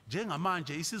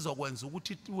 Njengamanje isizokwenza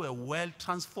ukuthi iwe well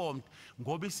transformed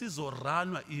ngoba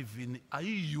isizorunwa even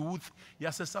ayi-youth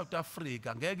yase-South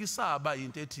Africa ngeke isaba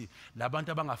into ethi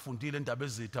labantu abangafundile indaba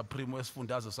ezitha primo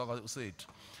esifundazwe sethu.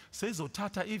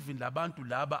 Sezothatha even labantu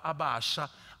laba abasha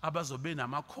abazobe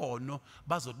namakhono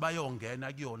bazothi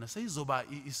bayongena kuyona seyizoba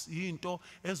into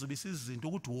ezobe isizinto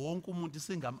ukuthi wonke umuntu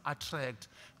singam-attract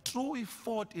through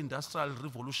i-4th industrial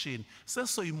revolution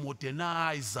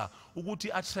sesoyimodernizer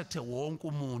ukuthi attract wonke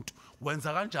umuntu.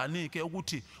 Wenza kanjani ke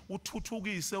ukuthi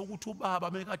uthuthukise ukuthi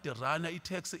ubaba mekade rana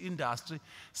i-taxi industry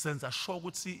senza sure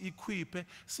ukuthi equipe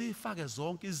sifake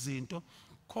zonke izinto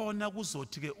khona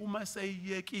kuzothi ke uma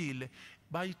seyiyekile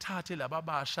bayithathe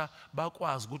lababasha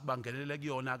bakwazi ukuthi bangenele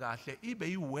kuyona kahle ibe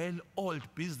yi-well old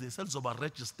business elizoba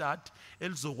registered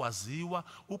elizokwaziwa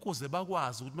ukuze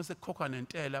bakwazi ukuthi mase kukhokha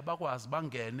nentela bakwazi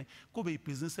bangene kube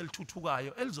ibhizinisi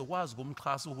elithuthukayo elizokwazi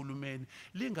ukumxhasa uhulumeni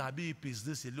lingabi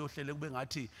ibhizinisi liyohlele kube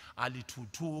ngathi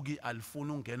alithuthuki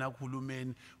alifuna ukungena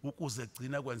kuhulumeni ukuze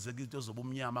gcina kwenzeka into ezoba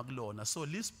umnyama kulona. So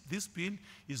this bill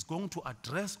is going to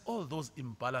address all those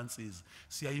imbalances.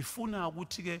 Siyayifuna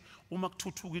ukuthi ke uma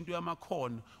kuthuthuka into yamakhono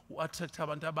u-attract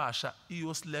abantu abasha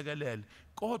iyosilekelela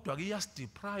kodwa ke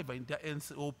iyasideprive into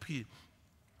ya-NCOP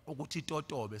ukuthi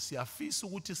itotobe. Siyafisa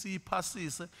ukuthi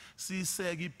siyiphasise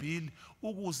siyiseke ibill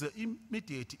ukuze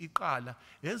immediate iqala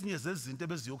ezinye zezinto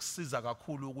ebeziyokusiza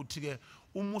kakhulu ukuthi ke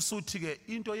uma usuthi ke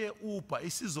into ye-Uber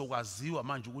isizokwaziwa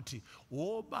manje ukuthi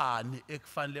obani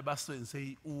ekufanele basebenzise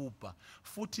i-Uber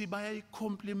futhi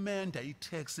bayayicomplimenta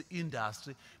i-taxi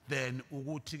industry then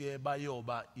ukuthi ke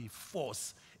bayoba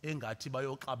i-force engathi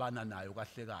bayoxabana nayo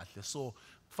kahle kahle. So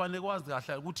kufanele kwazi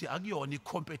kahle ukuthi akuyona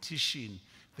i-competition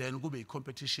then kube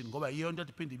i-competition ngoba yiyo nto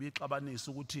iphinde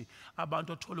ibixabanisa ukuthi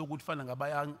abantu othola ukuthi fanele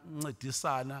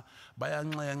ngabayancedisana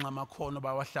bayanxenxa amakhono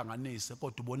bawahlanganise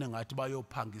kodwa ubone ngathi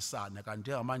bayophangisana kanti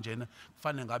njengamanje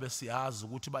kufanele ngabe siyazi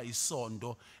ukuthi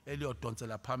bayisondo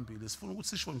eliyodonsela phambili. Sifuna ukuthi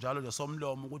sisho njalo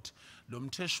lesomlomo ukuthi lo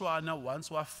mtheshwana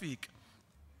once wafika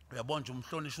uyabona nje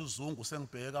umhlonishwa uZungu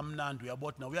sengibheke kamnandi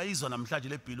uyabona na uyayizwa namhlanje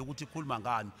le bill ukuthi ikhuluma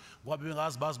ngani ngoba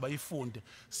bengazi bazi bayifunde.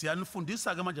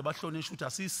 Siyanifundisa ke manje abahlonishwa ukuthi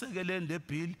asisekeleni le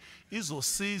bill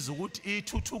izosiza ukuthi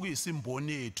ithuthukise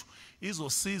imboni yethu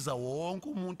izosiza wonke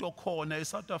umuntu okhona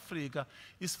eSouth Africa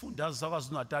isifundazwe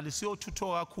saKwaZulu-Natal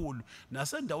siyothuthuka kakhulu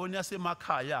nasendaweni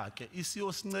yasemakhaya ke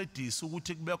isiyosincedisa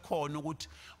ukuthi kube khona ukuthi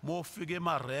mofika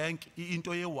emarank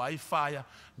into ye-Wi-Fi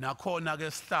nakhona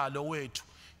ke sihlalo wethu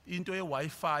into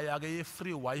ye-Wi-Fi ake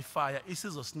ye-free Wi-Fi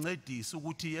isizosincedisa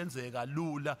ukuthi yenzeka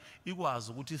lula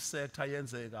ikwazi ukuthi isector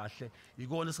yenzeke kahle.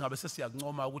 Ikona singabe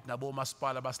sesiyakuncoma ukuthi nabo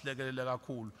masipala basilekelele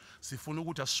kakhulu. Sifuna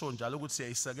ukuthi asisho njalo ukuthi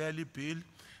siyayisekela ibill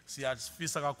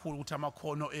siyafisa kakhulu ukuthi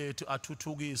amakhono ethu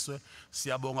athuthukiswe.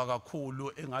 Siyabonga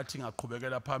kakhulu engathi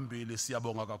ngaqhubekela phambili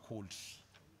siyabonga kakhulu.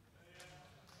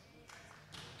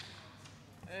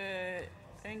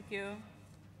 Thank you.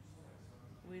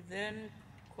 We then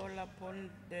call upon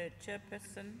the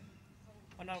chairperson,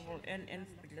 Honorable N.N.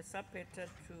 Sapeta,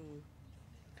 to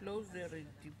close the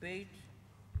debate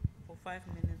for 5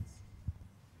 minutes.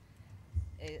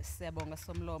 Siyabonga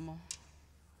somlomo.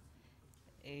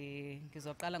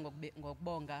 Ngizoqala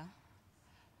ngokubonga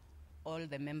all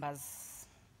the members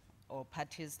or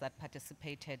parties that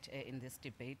participated in this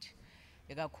debate.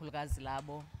 Ikakhulukazi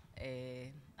labo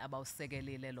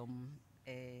abawusekelile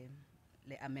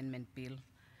le amendment bill.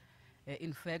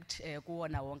 In fact,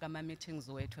 kuwona wonke ama-meetings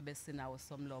wethu ebesinawo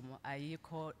Somlomo,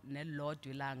 ayikho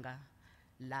nelodwa ilanga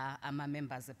la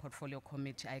ama-members e-portfolio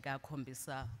committee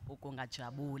ayikakhombisa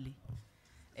ukungajabuli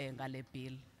ngale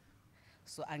bill.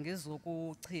 So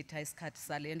angizukuchitha isikhathi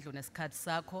salendlu nesikhathi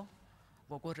sakho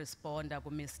ngokuresponda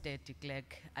ku-Mr. de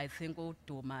Klerk. I think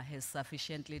uDuma has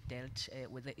sufficiently dealt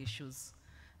with the issues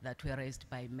that were raised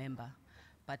by member.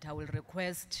 But I will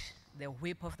request the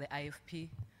whip of the IFP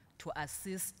to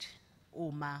assist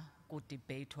uma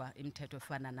kudebatewa imithetho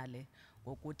efana nale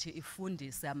ngokuthi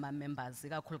ifundise ama-members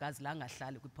ikakhulukazi la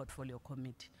angahlali kwi-portfolio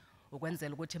committee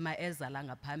ukwenzela ukuthi ma eza la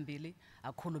ngaphambili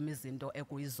akhulume izinto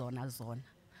ekuyizona zona.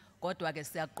 Kodwa ke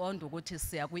siyaqonda ukuthi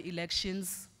siya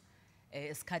kwi-elections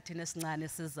esikhathini esincane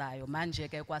sizayo, manje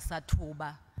ke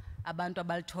kwasathuba abantu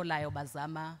abalitholayo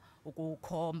bazama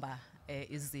ukukhomba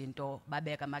izinto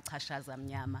babeka amachashaza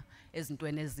amnyama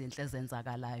ezintweni ezinhle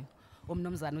ezenzakalayo.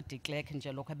 Umnumzana uDe Klerk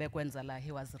nje lokho ebekwenza la,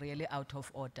 he was really out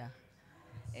of order.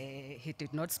 He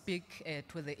did not speak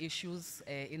to the issues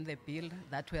in the bill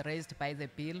that were raised by the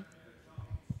bill.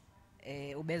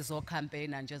 Ubezo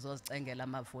campaign nje zozicengela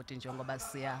amavoti njengoba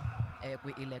siya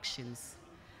kwi-elections.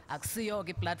 Akusiyo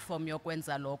ke platform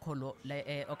yokwenza lokho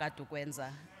okade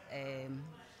ukwenza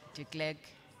De Klerk.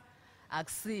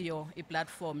 Akusiyo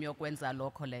i-platform yokwenza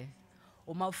lokho le.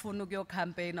 Uma ufuna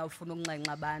ukuyocampaigna ufuna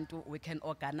ukunxenxa abantu, we can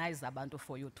organize abantu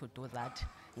for you to do that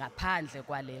ngaphandle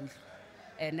kwalendlu.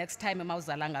 Next time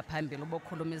mawuzala ngaphambili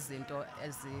ubokhuluma izinto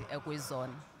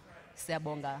ekuyizona.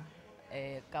 Siyabonga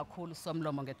kakhulu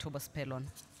Somlomo ngethuba siphelona.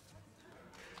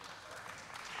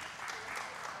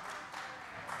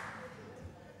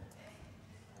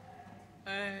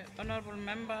 Honorable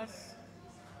members,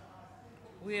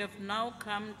 we have now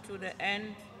come to the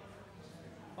end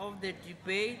of the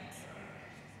debate.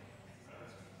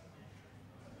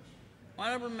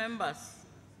 Honorable members,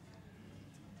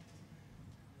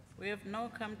 we have now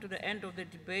come to the end of the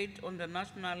debate on the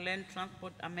National Land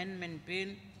Transport Amendment Bill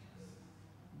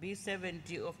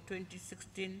B7D of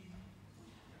 2016.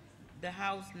 The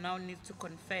House now needs to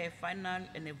confer a final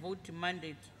and a voting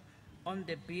mandate on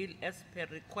the bill as per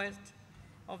request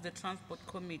of the Transport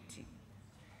Committee.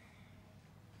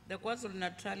 The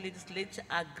Kwazulu-Natal Legislature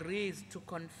agrees to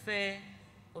confer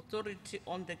authority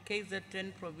on the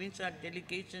KZN provincial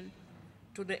delegation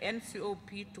to the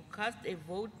NCOP to cast a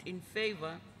vote in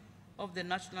favor of the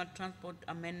National Transport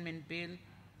Amendment Bill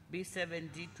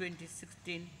B7D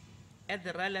 2016 at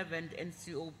the relevant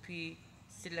NCOP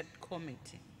Select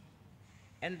Committee,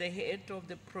 and the head of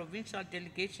the provincial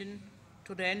delegation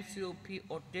to the NCOP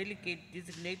or delegate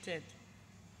designated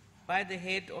by the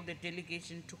head of the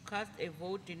delegation to cast a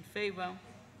vote in favor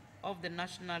of the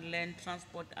National Land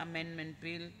Transport Amendment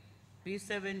Bill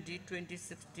B7D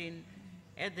 2016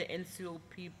 at the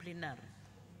NCOP plenary.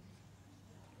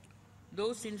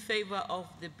 Those in favor of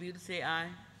the bill say aye.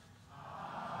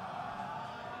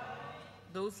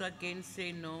 Those against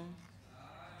say no.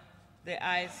 The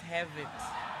ayes have it.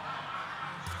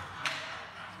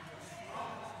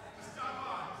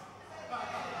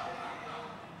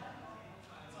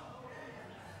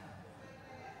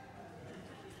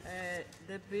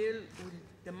 The bill,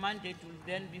 the mandate will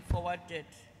then be forwarded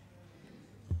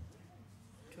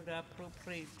to the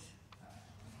appropriate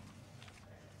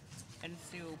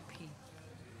NCOP.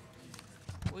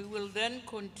 We will then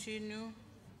continue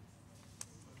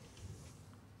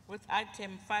with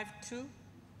item 5.2,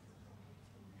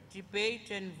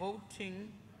 debate and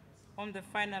voting on the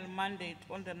final mandate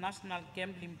on the National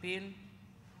Gambling Bill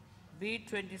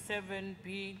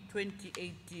B27B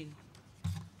 2018.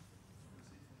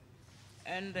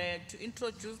 And to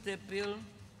introduce the bill,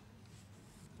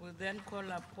 we then call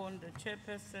upon the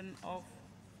chairperson of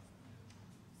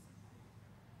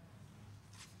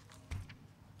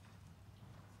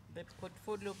the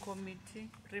Portfolio Committee,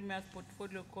 Premier's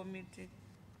Portfolio Committee,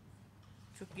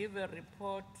 to give a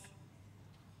report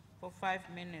for 5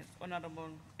 minutes. Honorable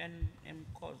N.M.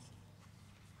 Kwaz.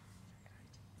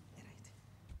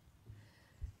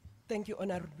 Thank you,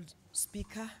 Honorable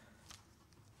Speaker.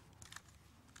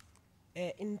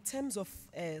 In terms of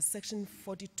Section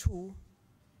 42,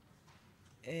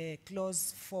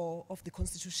 Clause 4 of the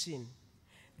Constitution,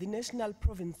 the National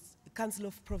Council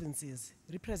of Provinces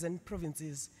represent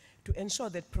provinces to ensure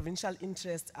that provincial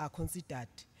interests are considered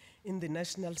in the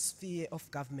national sphere of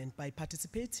government by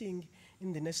participating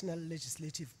in the national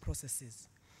legislative processes.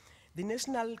 The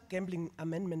National Gambling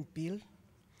Amendment Bill,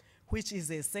 which is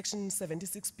a Section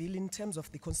 76 bill in terms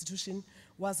of the Constitution,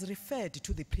 was referred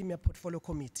to the Premier Portfolio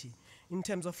Committee in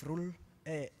terms of Rule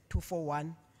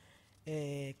 241,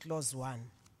 Clause 1.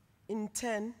 In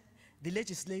turn, the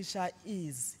legislature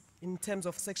is in terms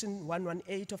of Section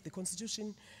 118 of the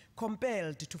Constitution,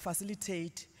 compelled to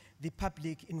facilitate the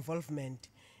public involvement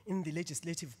in the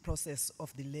legislative process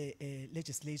of the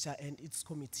legislature and its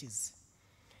committees.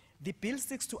 The bill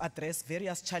seeks to address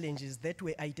various challenges that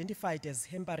were identified as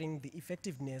hampering the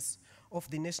effectiveness of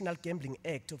the National Gambling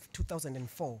Act of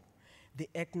 2004, the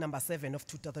Act number 7 of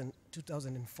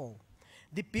 2004.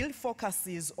 The bill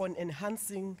focuses on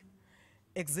enhancing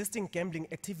existing gambling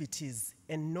activities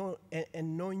and no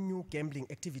new gambling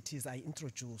activities are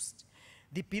introduced.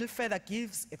 The bill further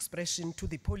gives expression to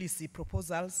the policy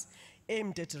proposals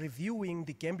aimed at reviewing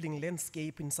the gambling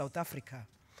landscape in South Africa.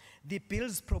 The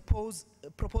bill's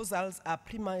proposals are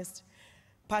premised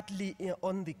partly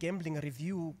on the Gambling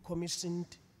Review Commission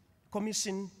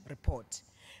report.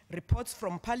 Reports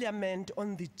from Parliament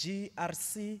on the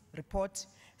GRC report,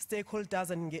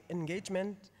 stakeholders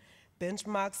engagement,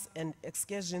 benchmarks and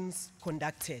excursions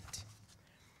conducted.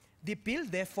 The bill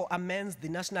therefore amends the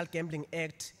National Gambling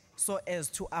Act so as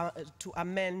to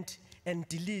amend and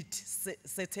delete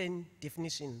certain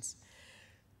definitions,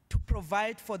 to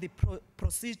provide for the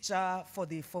procedure for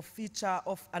the forfeiture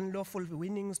of unlawful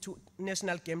winnings to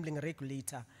National Gambling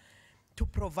Regulator, to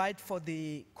provide for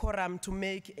the quorum to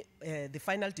make the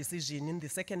final decision in the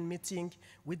second meeting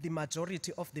with the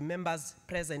majority of the members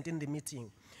present in the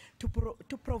meeting,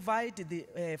 to provide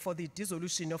for the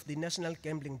dissolution of the National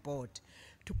Gambling Board,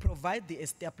 to provide the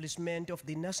establishment of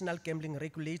the National Gambling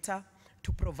Regulator,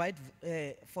 to provide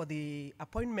for the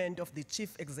appointment of the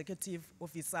Chief Executive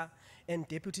Officer and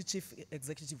Deputy Chief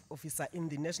Executive Officer in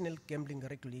the National Gambling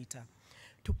Regulator,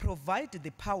 to provide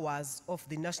the powers of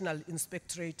the National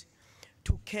Inspectorate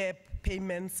to curb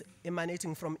payments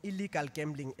emanating from illegal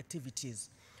gambling activities,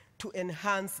 to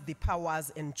enhance the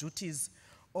powers and duties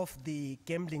of the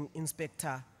gambling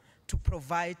inspector, to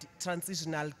provide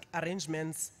transitional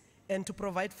arrangements, and to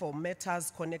provide for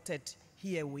matters connected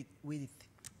here with.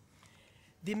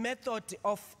 The method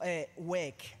of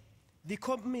work. The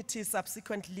committee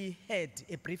subsequently had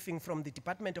a briefing from the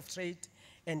Department of Trade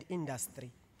and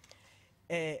Industry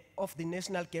of the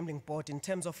National Gambling Board in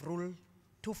terms of Rule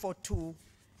 242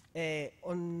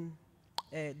 on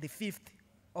the 5th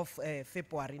of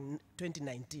February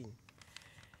 2019.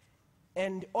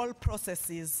 And all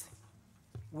processes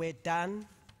were done.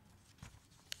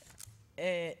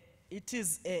 It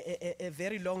is a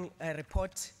very long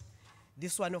report,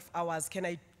 this one of ours. Can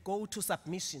I go to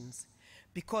submissions?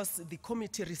 Because the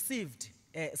committee received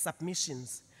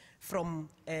submissions from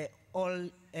all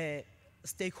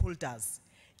stakeholders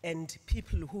and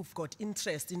people who've got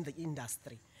interest in the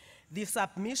industry. The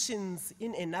submissions,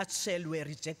 in a nutshell, were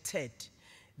rejected.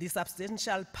 The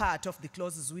substantial part of the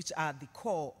clauses which are the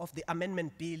core of the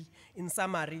amendment bill, in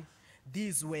summary,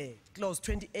 these were clause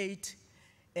 28,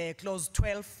 clause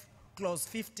 12, clause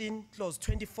 15, clause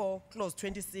 24, clause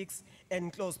 26,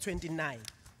 and clause 29,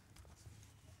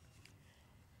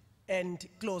 and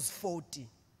clause 40.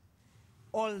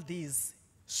 All these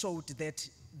showed that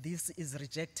this is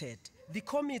rejected. The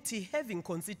committee, having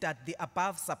considered the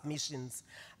above submissions,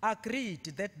 agreed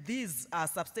that these are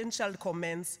substantial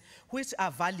comments which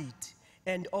are valid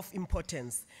and of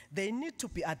importance. They need to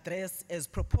be addressed as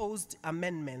proposed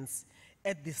amendments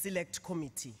at the select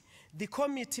committee. The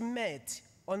committee met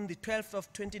on the 12th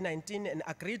of 2019 and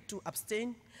agreed to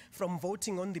abstain from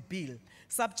voting on the bill,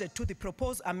 subject to the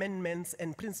proposed amendments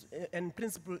and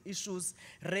principal issues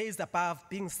raised above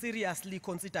being seriously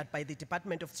considered by the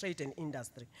Department of Trade and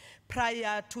Industry,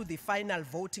 prior to the final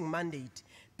voting mandate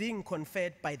being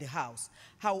conferred by the House.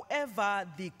 However,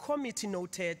 the committee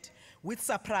noted with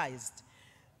surprise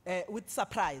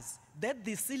that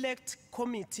the select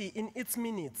committee in its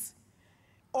minutes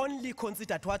only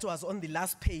considered what was on the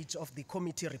last page of the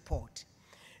committee report.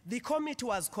 The committee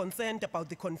was concerned about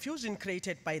the confusion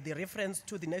created by the reference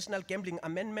to the National Gambling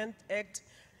Amendment Act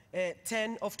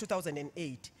 10 of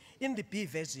 2008 in the B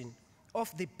version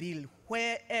of the bill,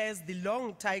 whereas the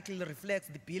long title reflects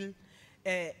the bill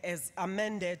as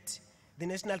amended, the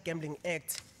National Gambling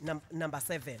Act number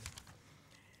 7.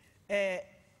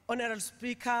 Honorable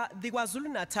Speaker, the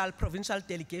Kwazulu-Natal provincial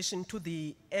delegation to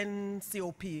the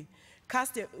NCOP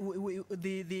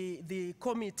the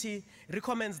committee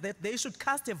recommends that they should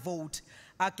cast a vote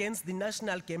against the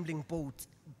National Gambling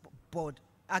Board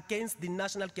against the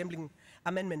National Gambling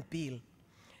Amendment Bill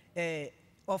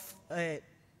of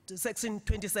Section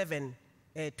 27,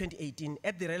 2018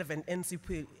 at the relevant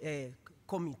NCP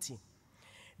committee.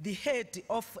 The head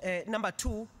of, number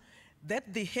 2,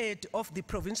 that the head of the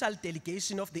provincial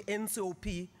delegation of the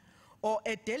NCOP or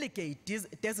a delegate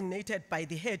designated by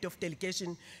the head of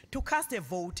delegation to cast a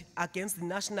vote against the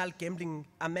National Gambling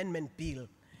Amendment Bill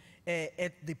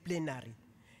at the plenary.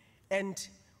 And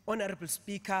Honorable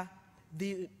Speaker,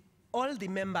 all the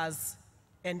members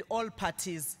and all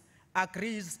parties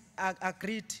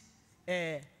agreed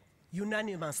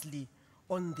unanimously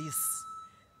on this.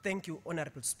 Thank you,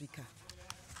 Honorable Speaker.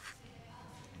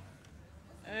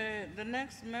 The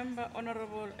next member,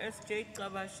 Honorable S.J.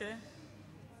 Kabashe,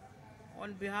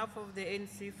 on behalf of the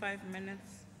ANC, 5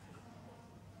 minutes.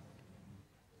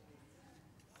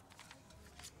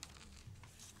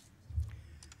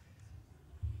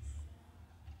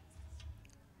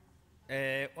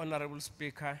 Honorable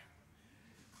Speaker,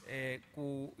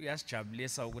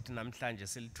 kuyasijabulisa ukuthi namhlanje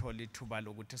silithola ithuba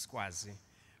lokuthi sikwazi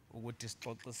ukuthi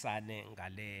sixoxisane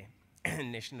ngale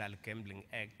National Gambling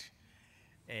Act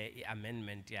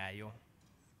amendment yayo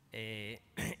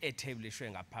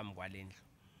etablishwe ngaphambi kwalendlu.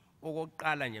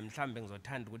 Okokuqala nje mhlambe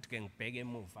ngizothanda ukuthi ke ngibheke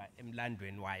emuva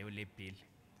emlandweni wayo le bill.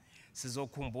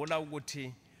 Sizokhumbula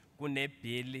ukuthi kune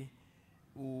bill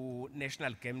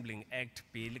National Gambling Act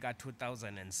Bill ka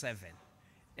 2007,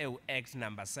 Act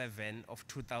number 7 of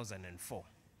 2004.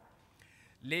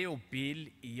 Leyo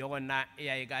bill iyona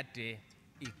eyayikade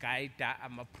igaida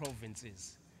ama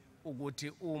provinces ukuthi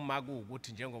uma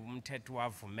kuukuthi njengoba umthetho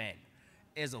wavumela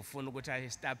ezofuna ukuthi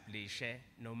aestablishe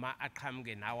noma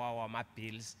aqhamuke nawo ama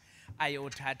bills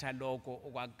ayothatha lokho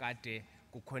okwakade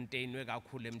kucontainwe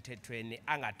kakhulu emthethweni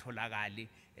angatholakali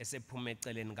esephume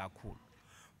eceleni kakhulu.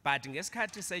 But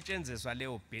ngesikhathi setshenziswa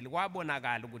leyo bill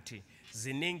kwabonakala ukuthi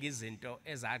ziningi izinto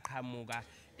ezaqhamuka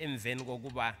emveni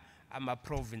kokuba ama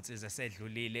provinces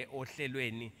esedlulile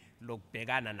ohlelweni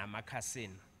lokubhekana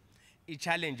namakhasino.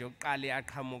 I-challenge yokuqala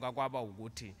yaqhamuka kwaba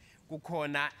ukuthi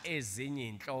kukhona ezinye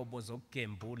inhlobo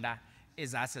zokugembula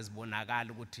ezase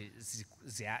zibonakala ukuthi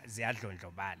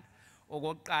ziyadlondlobala.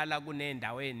 Okokuqala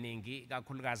kunendawo eningi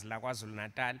kakhulukazi la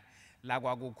KwaZulu-Natal la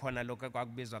kwakukhona lokho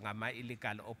kwakubizwa ngama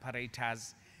illegal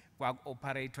operators,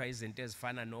 kwaku-operator izinto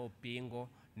ezifana no bingo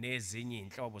nezinye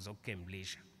inhlobo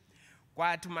zokugemblisha.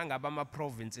 Kwathi mangaba ama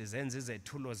provinces enza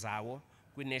izethulo zawo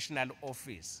kwi national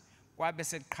office kwabe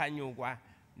sekuqhanyukwa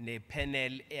ne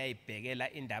panel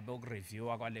eyayibhekela indaba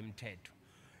yokureviewa kwalemthetho.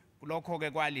 Kulokho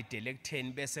ke kwalidele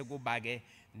ekutheni bese kuba ke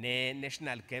ne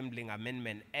National Gambling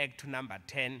Amendment Act number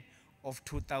 10 of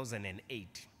 2008.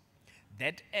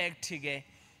 That act ke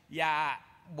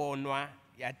yabonwa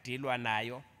yadilwa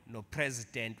nayo no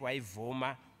president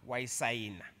wayivuma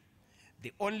wayisayina.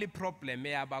 The only problem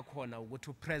eyabakhona ukuthi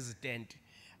upresident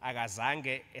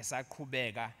akazange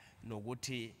esaqhubeka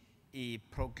nokuthi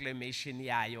i-proclamation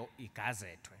yayo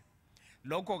igazethwe.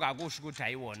 Lokho kakusho ukuthi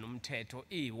ayiwona umthetho,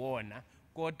 iyiwona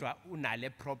kodwa unale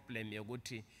problem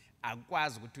yokuthi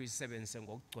akwazi ukuthi uyisebenzise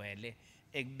ngokugcwele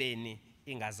ekubeni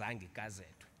ingazange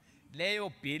igazethwe.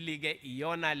 Leyo bill ke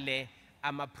iyona le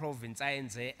ama province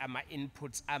ayenze ama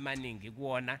inputs amaningi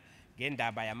kuona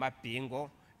ngendaba yama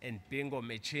bingo and bingo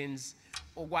machines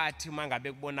okwathi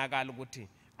mangabe kubonakala ukuthi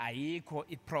ayikho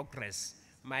iprogress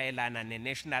mayelana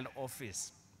ne-national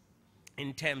office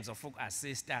in terms of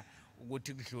uku-assista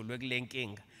ukuthi kudlulwe kule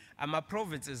nkinga. Ama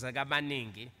provinces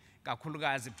akamaningi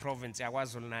kakhulukazi province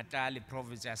yaKwaZulu-Natal,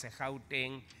 province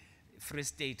yaseGauteng, Free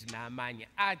State namanye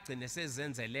agcine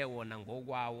sezenzele wona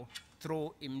ngokwawo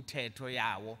through imithetho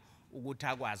yawo ukuthi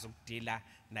akwazi ukudila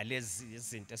nalezi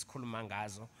izinto esikhuluma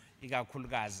ngazo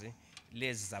ikakhulukazi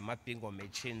lezi zama bingo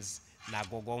machines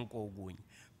nako konke okunye.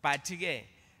 But ke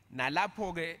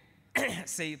nalapho ke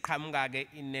seyiqhamuka ke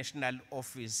i-national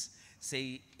office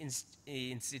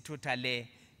institute le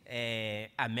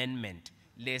amendment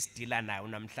lesidila nayo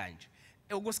namhlanje.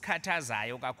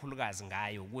 Ukusikhathazayo kakhulukazi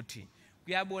ngayo ukuthi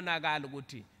kuyabonakala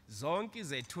ukuthi zonke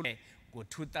izethulo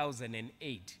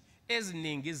ngo-2008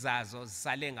 eziningi zazo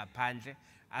zisale ngaphandle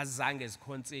azange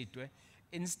zikhonsidwe,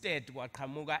 instead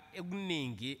kwaqhamuka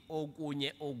ekuningi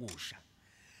okunye okusha.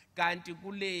 Kanti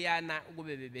kuleyana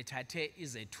ukube bebethathe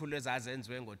izethulo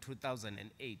ezazenziwe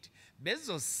ngo-2008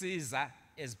 bezosiza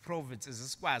as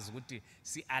provinces sikwazi ukuthi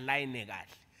si-align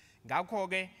kahle. Ngakho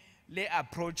ke le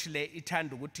approach le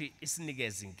ithanda ukuthi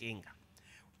isinikeze inkinga.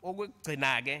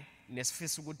 Okugcina ke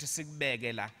nesifisa ukuthi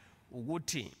sikubeke la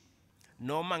ukuthi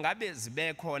noma ngabe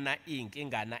zibe khona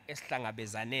izinkingana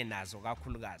esihlangabezane nazo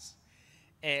kakhulukazi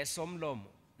somlomo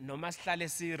noma sihlale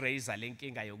si raise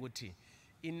lenkinga yokuthi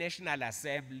i-National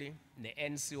Assembly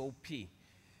ne-NCOP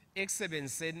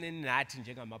ekusebenziseni nathi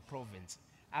njengama province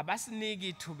abasiniki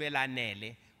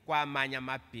ithubelanele kwamanye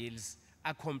ama bills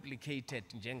a complicated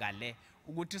njengale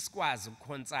ukuthi sikwazi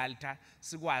ukuconsulta,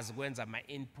 sikwazi ukwenza ama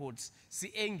inputs,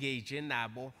 si-engage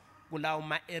nabo kulawo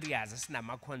ma areas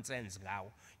esinama concerns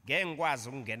ngawo. Ngeke ngikwazi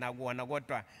ukungena kuona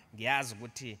kodwa ngiyazi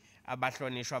ukuthi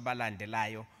abahlonishwa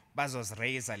abalandelayo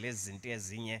bazoziraise lezi zinto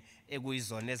ezinye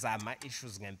ekuyizona ezama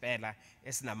issues ngempela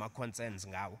esinama concerns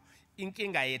ngawo.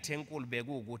 Inkinga yethu enkulu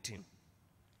bekuwukuthi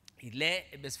ile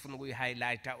ebesifuna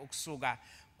ukuyi-highlighta ukusuka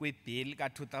kwi-bill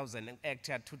ka-2000 Act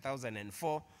ya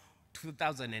 2004,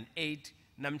 2008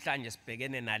 namhlanje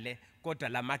sibhekene nale kodwa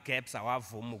lama gaps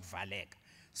awavumi ukuvaleka.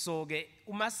 So ke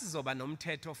uma sizoba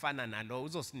nomthetho ofana nalo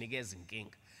uzosinikeza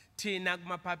inkinga. Thina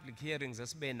kuma public hearings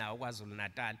esibe nawo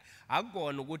KwaZulu-Natal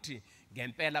akukona ukuthi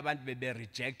ngempela abantu bebe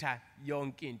rejecta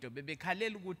yonke into,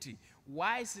 bebekhalela ukuthi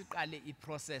why siqale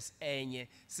iprocess enye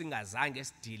singazange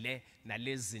sidile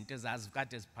nalezi zinto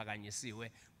ezazikade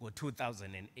ziphakanyisiwe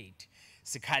ngo-2008.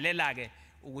 Sikhalela ke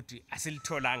ukuthi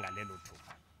asilitholanga lelo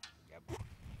thuba.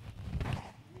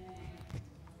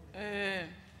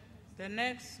 The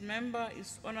next member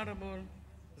is Honorable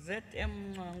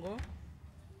Z.M. Nwango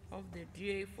of the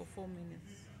DA for 4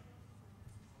 minutes.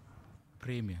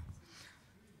 Premier.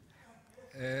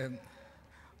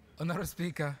 Honorable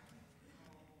Speaker,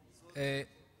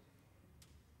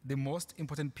 the most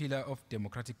important pillar of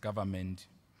democratic government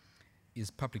is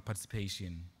public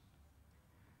participation.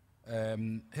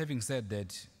 Having said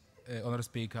that, Honorable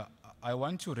Speaker, I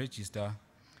want to register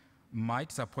my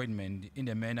disappointment in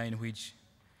the manner in which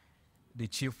the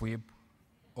Chief Whip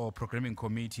or Programming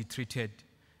Committee treated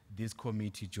this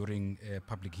committee during a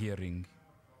public hearing.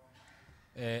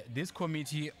 This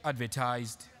committee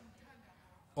advertised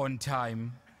on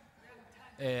time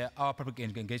our public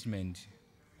engagement,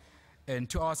 and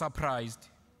to our surprise,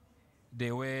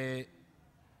 there were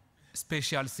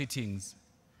special sittings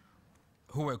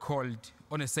who were called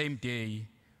on the same day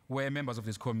where members of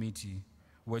this committee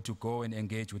were to go and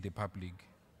engage with the public.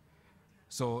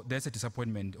 So there's a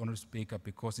disappointment, Honorable Speaker,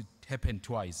 because it happened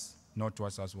twice, not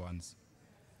twice as once.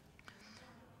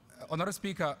 Honorable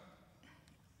Speaker,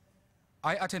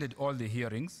 I attended all the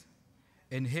hearings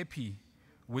and happy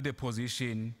with the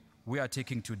position we are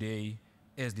taking today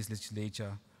as this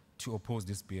legislature to oppose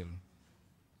this bill.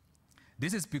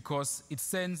 This is because it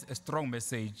sends a strong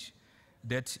message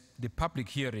that the public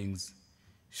hearings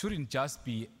shouldn't just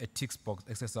be a tick box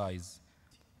exercise,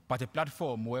 but a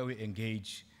platform where we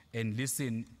engage and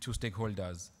listen to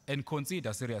stakeholders and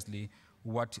consider seriously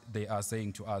what they are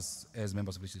saying to us as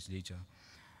members of the legislature.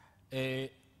 The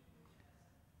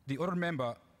honourable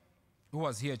member who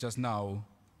was here just now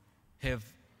have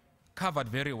covered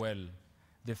very well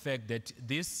the fact that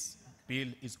this bill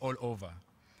is all over.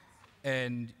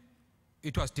 And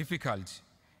it was difficult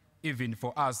even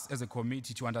for us as a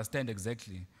committee to understand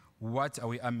exactly what are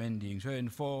we amending,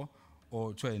 204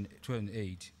 or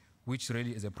 208, which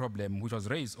really is a problem which was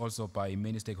raised also by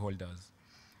many stakeholders.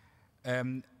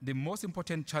 The most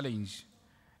important challenge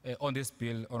on this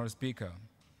bill, Honourable Speaker,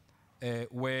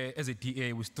 where as a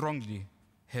DA we strongly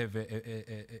have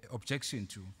an objection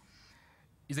to,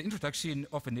 is the introduction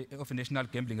of a national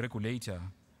gambling regulator,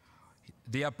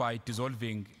 thereby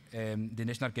dissolving the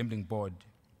National Gambling Board.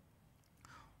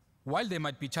 While there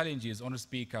might be challenges, Honourable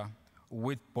Speaker,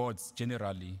 with boards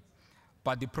generally,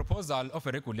 but the proposal of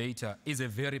a regulator is a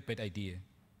very bad idea.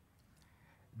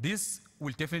 This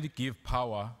will definitely give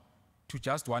power to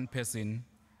just one person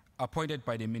appointed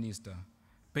by the minister.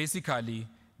 Basically,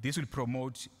 this will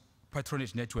promote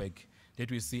patronage network that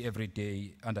we see every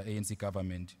day under ANC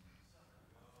government.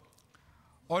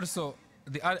 Also,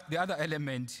 the other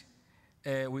element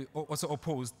we also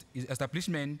opposed is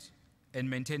establishment and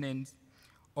maintenance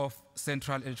of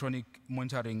central electronic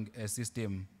monitoring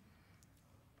system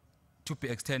to be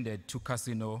extended to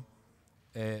casino,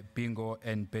 bingo,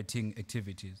 and betting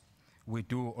activities. We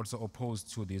do also oppose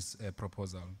to this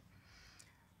proposal.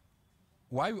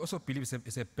 Why we also believe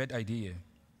it's a bad idea?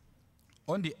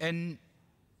 On the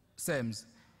NSEMS,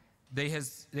 there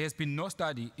has been no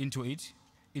study into it.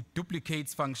 It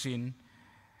duplicates function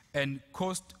and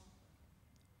cost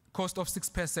of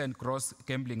 6% gross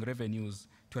gambling revenues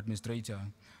to administrator.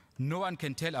 No one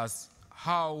can tell us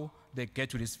how they get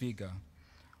to this figure.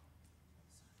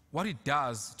 What it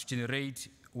does to generate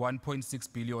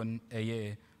 1.6 billion a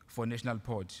year for national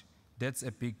port, that's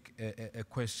a big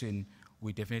question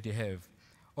we definitely have.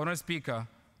 Honourable Speaker,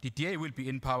 the DA will be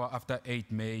in power after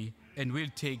 8 May and we'll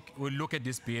look at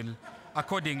this bill.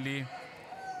 Accordingly,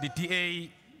 the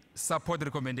DA support the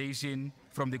recommendation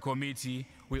from the committee.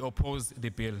 We oppose the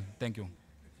bill. Thank you.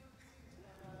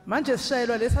 Manje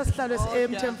sishayelwa lesa sihlalo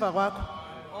esiMT emva kwakho.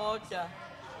 Order.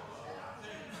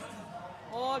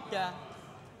 Order.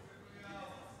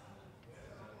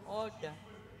 Order.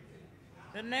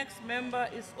 The next member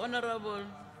is Honorable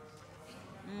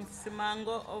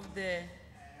Simango of the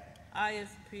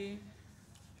ISP.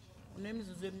 Her name is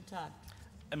Mthat.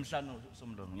 Emhlano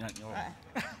Somdom.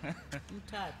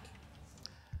 Mthat.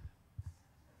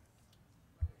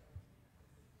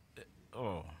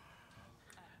 Oh.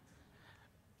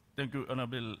 Thank you,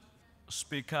 Honorable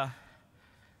Speaker.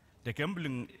 The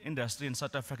gambling industry in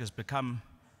South Africa has become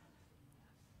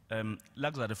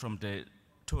luxury from the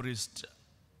tourist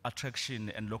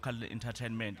attraction and local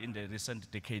entertainment in the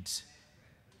recent decades.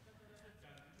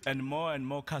 And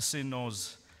more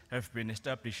casinos have been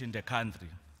established in the country.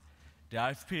 The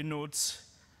IFP notes,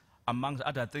 amongst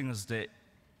other things, the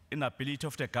inability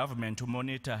of the government to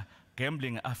monitor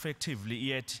gambling effectively,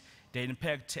 yet the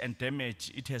impact and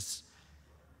damage it has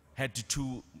had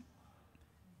to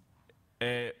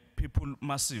people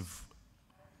massive.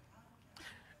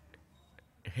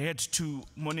 Had to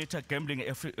monitor gambling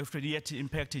yet the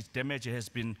impact its damage has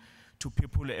been to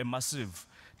people massive.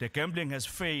 The gambling has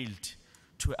failed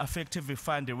to effectively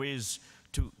find the ways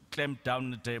to clamp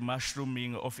down the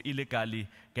mushrooming of illegally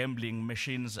gambling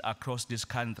machines across this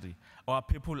country. Our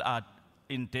people are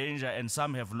in danger and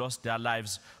some have lost their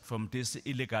lives from this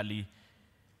illegally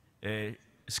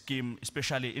scheme,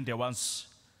 especially in the ones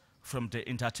from the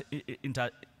internet.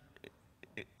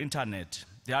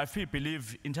 The IFP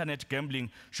believe internet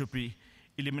gambling should be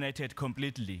eliminated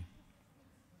completely.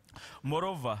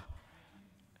 Moreover,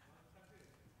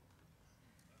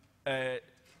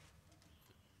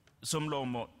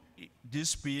 Somlomo,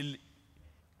 this bill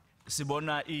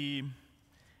sibona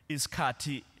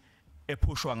isikhathi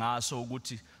ephushwa ngaso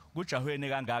ukuthi kujahweni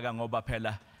kangaka ngoba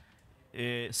phela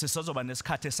sisazoba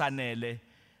nesikhathi esanele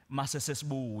mase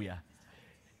sesibuya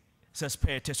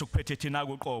sesiphethe sokuphethe thina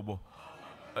kuqobo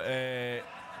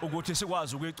ukuthi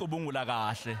sikwazi ukuyicubungula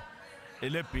kahle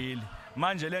le bill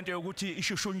manje lento yokuthi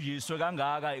ishushunjiswe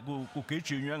kangaka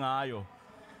kugijinywe ngayo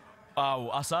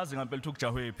awu asazi ngempela ukuthi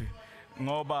kujahwephi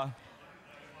ngoba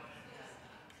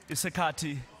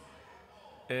isikhathi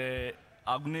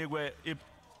akunikwe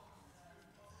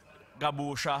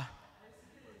kabusha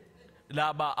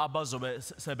laba abazobe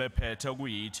sebephethe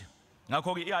kuyithi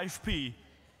ngakho ke iIFP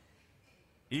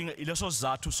ileso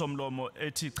sizathu somlomo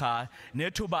ethi cha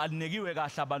nethuba alinikiwe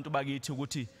kahle abantu bakithi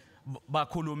ukuthi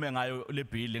bakhulume ngayo le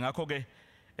bill ngakho ke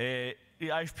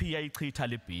iIFP yayichitha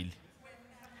le bill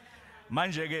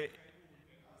manje ke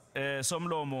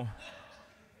somlomo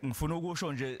ngifuna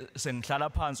ukusho nje sengihlala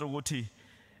phansi ukuthi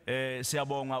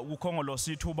siyabonga ukukhongolo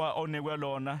sithuba onikwe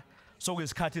lona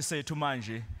sokuyisikhathi sethu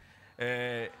manje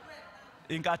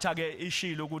inkatha ke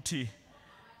ishilo ukuthi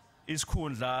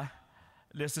isikhundla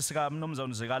lesi sika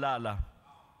mnumzane Zikalala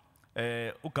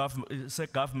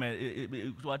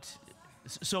government what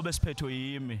sobe siphetho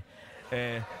yimi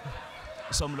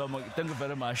somlomo thank you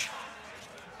very much.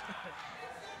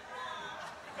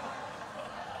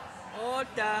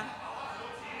 Order.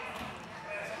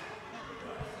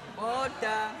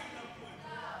 Order.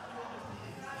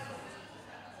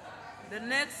 The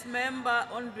next member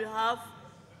on behalf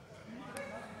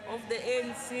of the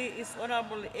ANC is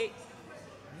Honorable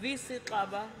VC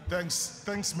Kaba.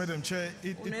 Thanks, Madam Chair.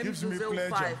 It gives me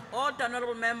pleasure. All the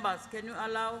honorable members, can you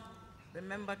allow the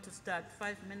member to start?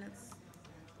 5 minutes.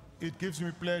 It gives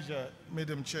me pleasure,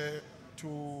 Madam Chair,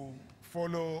 to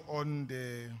follow on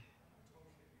the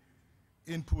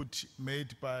input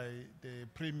made by the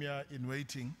Premier in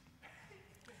waiting,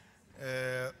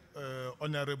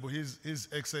 Honorable His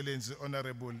Excellency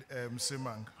Honorable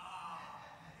Simang.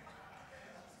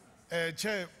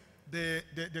 Chair,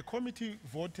 the committee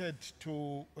voted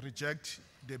to reject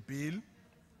the bill,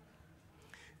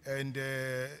 and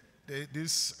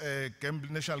this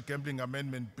National Gambling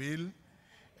Amendment Bill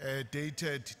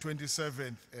dated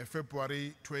 27th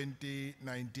February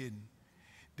 2019.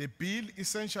 The bill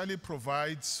essentially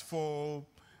provides for,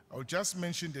 I'll just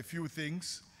mention a few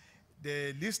things,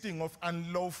 the listing of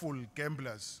unlawful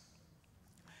gamblers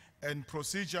and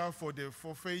procedure for the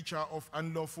forfeiture of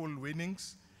unlawful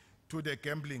winnings to the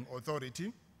Gambling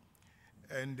Authority.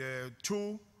 And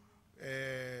two,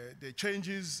 the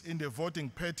changes in the voting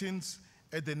patterns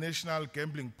at the National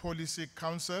Gambling Policy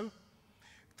Council.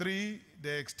 Three,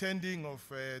 the extending of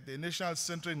the National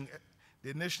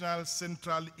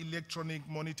Central Electronic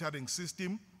Monitoring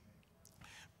System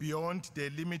beyond the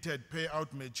limited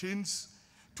payout machines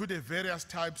to the various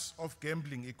types of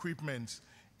gambling equipment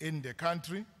in the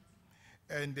country.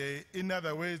 And in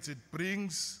other words, it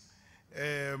brings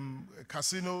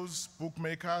casinos,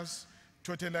 bookmakers,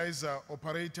 totalizer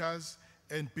operators,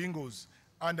 and bingos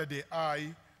under the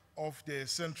eye of the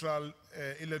Central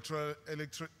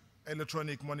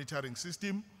Electronic Monitoring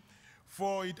System.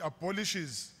 4, it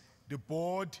abolishes the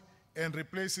board and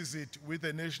replaces it with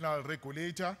a national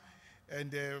regulator.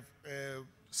 And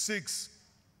 6,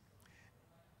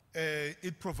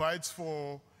 it provides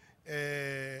for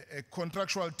a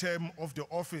contractual term of the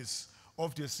office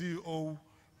of the CEO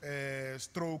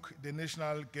stroke the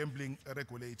National Gambling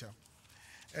Regulator.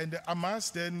 And I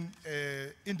must then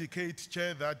indicate,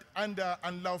 Chair, that under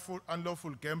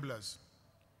unlawful gamblers,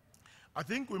 I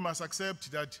think we must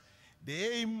accept that the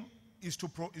aim is to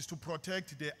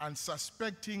protect the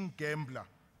unsuspecting gambler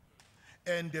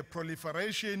and the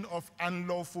proliferation of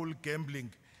unlawful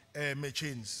gambling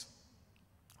machines,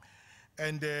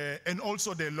 and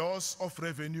also the loss of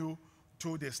revenue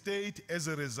to the state as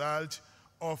a result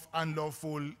of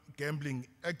unlawful gambling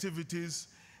activities,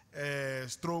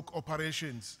 stroke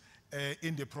operations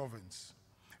in the province.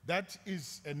 That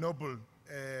is a noble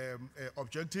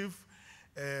objective,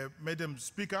 Madam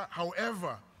Speaker.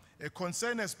 However, a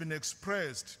concern has been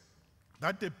expressed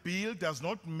that the bill does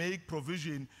not make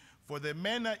provision for the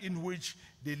manner in which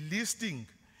the listing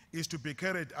is to be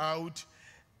carried out,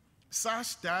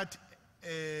 such that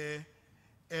a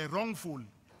wrongful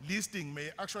listing may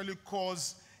actually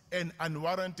cause an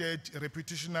unwarranted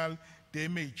reputational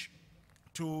damage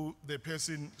to the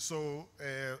person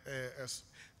as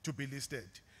to be listed.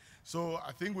 So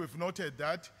I think we've noted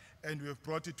that and we've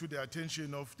brought it to the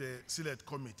attention of the Select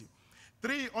Committee.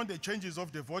 3, on the changes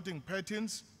of the voting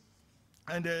patterns,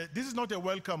 and this is not a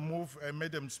welcome move,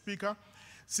 Madam Speaker,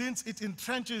 since it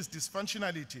entrenches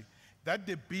dysfunctionality that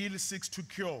the bill seeks to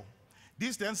cure.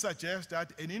 This then suggests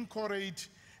that an incorporate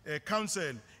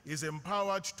council is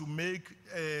empowered to make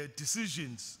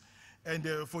decisions and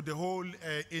for the whole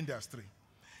industry.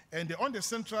 And on the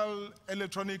central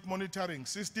electronic monitoring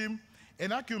system,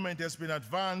 an argument has been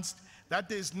advanced that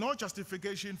there is no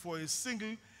justification for a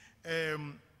single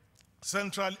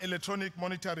central electronic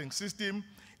monitoring system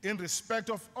in respect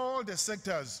of all the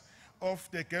sectors of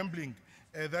the gambling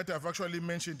that I've actually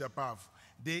mentioned above.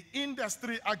 The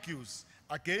industry argues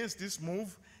against this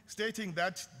move, stating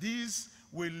that these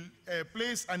will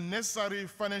place unnecessary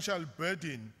financial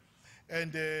burden,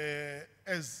 and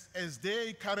as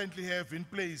they currently have in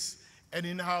place an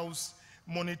in-house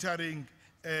monitoring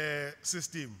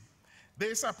system.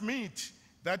 They submit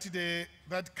that,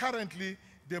 that currently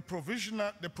the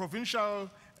provincial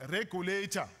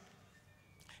regulator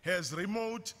has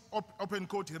remote, open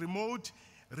quote, remote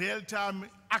real-time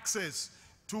access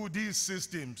to these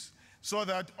systems so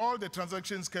that all the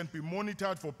transactions can be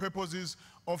monitored for purposes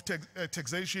of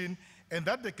taxation, and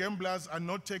that the gamblers are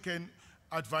not taken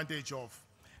advantage of.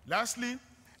 Lastly,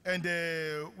 and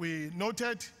we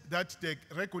noted that the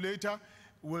regulator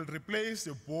will replace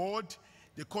the board.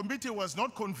 The committee was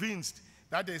not convinced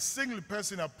that a single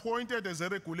person appointed as a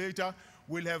regulator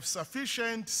will have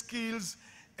sufficient skills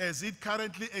as it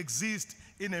currently exists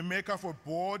in a maker-for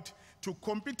board to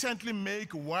competently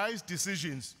make wise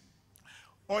decisions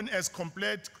on as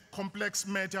complex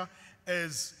matter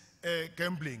as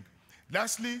gambling.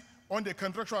 Lastly, on the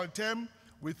contractual term,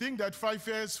 we think that 5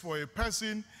 years for a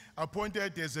person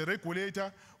appointed as a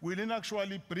regulator will in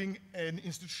actually bring an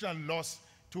institutional loss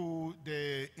to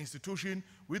the institution.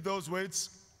 With those words,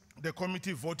 the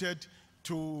committee voted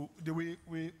to, the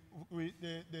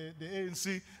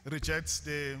ANC rejects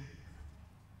the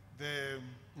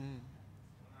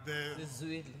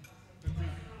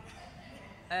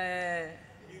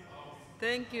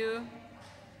Thank you.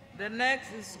 The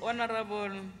next is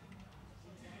Honorable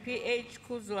P.H.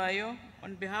 Kuzwayo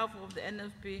on behalf of the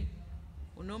NFP,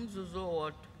 Unomzuzu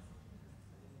Ward.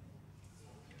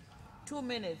 2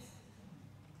 minutes.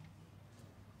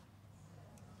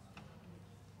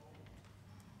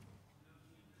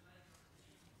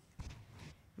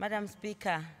 Madam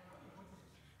Speaker,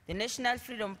 the National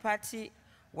Freedom Party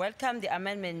welcomed the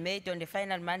amendment made on the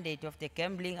final mandate of the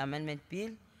Gambling Amendment Bill,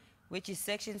 which is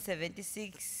Section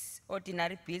 76,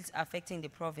 Ordinary Bills Affecting the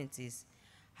Provinces.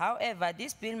 However,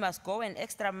 this bill must go an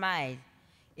extra mile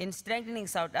in strengthening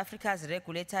South Africa's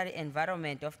regulatory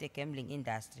environment of the gambling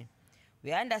industry.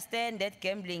 We understand that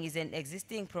gambling is an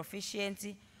existing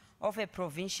proficiency of a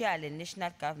provincial and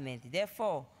national government.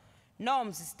 Therefore,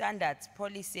 norms, standards,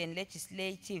 policy, and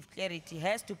legislative clarity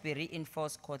has to be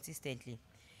reinforced consistently.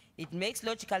 It makes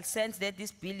logical sense that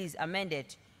this bill is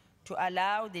amended to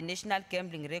allow the National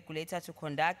Gambling Regulator to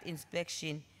conduct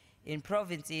inspection in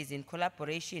provinces in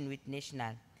collaboration with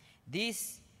national.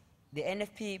 This, the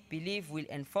NFP believe, will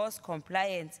enforce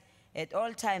compliance at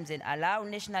all times and allow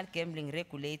National Gambling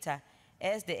Regulator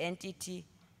as the entity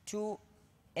to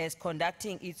as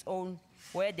conducting its own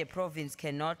where the province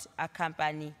cannot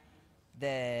accompany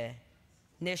the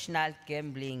National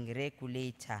Gambling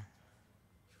Regulator.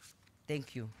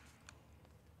 Thank you.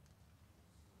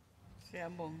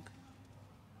 Siyabonga.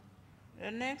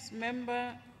 The next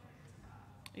member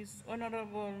is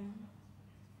Honorable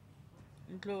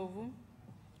Ndlovu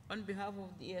on behalf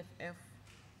of the EFF,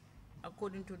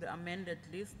 according to the amended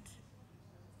list.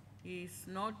 He is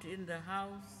not in the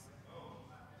house.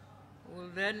 We'll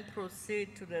then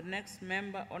proceed to the next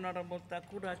member, Honorable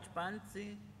Takura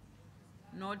Chpansi,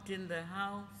 not in the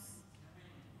house.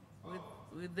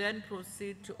 We then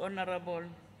proceed to Honorable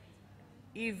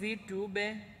E.V.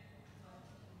 Dube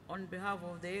on behalf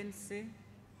of the ANC.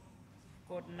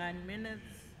 Got 9 minutes.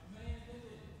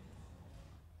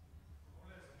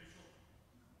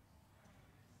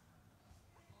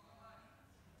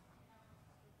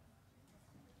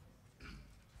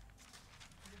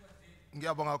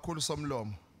 Ngiyabonga kakhulu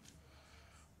Somlomo.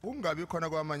 Ungabi khona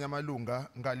kwamanye amalunga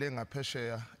ngale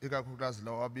ngaphesheya ikakhulukazi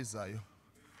lawo abizayo.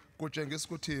 Kutshengisa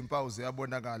ukuthi impawu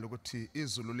ziyabonakala ukuthi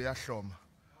izulu liyahloma.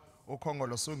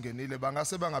 Ukhongolo sungenile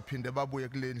bangase bangaphinde babuye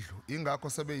kulendlu. Ingakho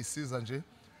sebeyisiza nje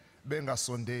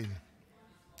bengasondeli.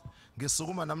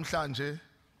 Ngisukuma namhlanje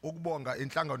ukubonga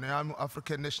inhlangano yami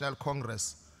African National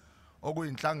Congress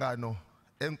okuyinhlangano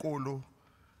enkulu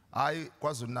hayi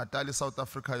KwaZulu-Natal South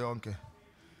Africa yonke.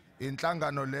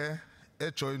 Inhlangano le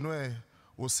ejoinwe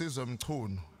uSizwe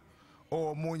Mchunu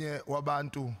omunye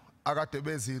wabantu akade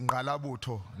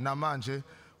bezingqalabutho namanje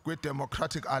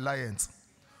kwi-Democratic Alliance.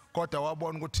 Kodwa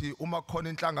wabona ukuthi uma khona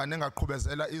inhlangano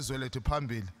engaqhubezela izwe lethu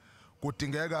phambili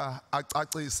kudingeka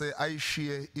acacise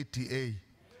ayishiye iDA.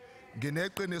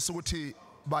 Ngineqiniso ukuthi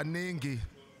baningi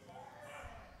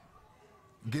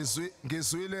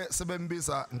ngizwile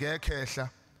sebembiza ngekhehla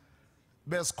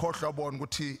besikhohlwa bona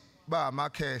ukuthi ba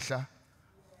amakhehla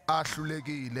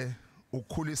ahlulekile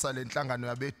ukukhulisa lenhlangano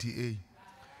yabe-DA.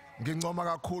 Ngincoma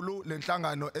kakhulu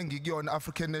lenhlangano engikuyona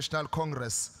African National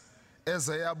Congress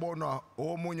eze yabonwa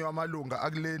omunye wamalunga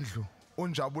akulendlu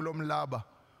uNjabulo Mlaba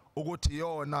ukuthi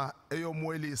yona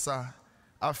eyomwelisa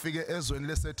afike ezweni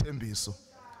lesethembiso.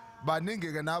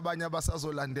 Baningi ke nabanye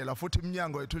abasazolandela futhi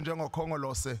iminyango yethu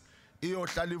njengokhongolose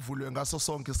iyohlala ivulwe ngaso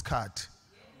sonke isikhathi.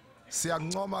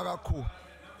 Siyancoma kakhulu.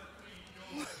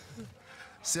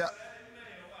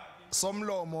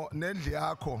 Somlomo nendli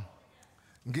yakho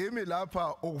ngimi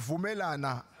lapha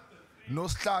ukuvumelana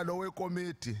nosihlalo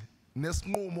wekomiti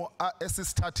nesinqumo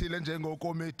esisithathile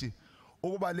njengokomiti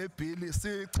ukuba le bill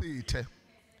sichithe.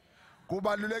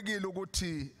 Kubalulekile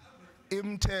ukuthi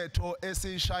imithetho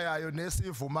esishayayo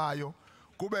nesivumayo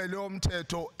kube leyo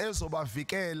mthetho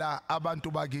ezobavikela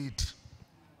abantu bakithi.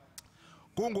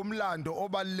 Kungumlando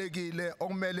obalulekile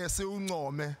okumele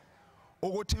siuncome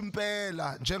ukuthi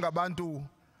impela njengabantu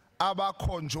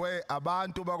abakhonjwe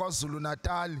abantu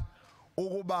bakwaZulu-Natal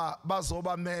ukuba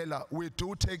bazobamela, we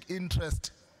do take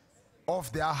interest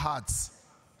of their hearts.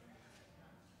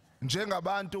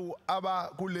 Njengabantu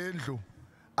abakulendlu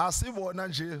asibona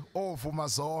nje ovuma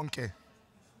zonke.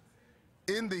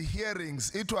 In the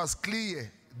hearings it was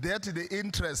clear that the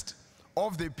interest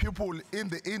of the people in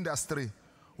the industry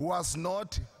was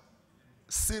not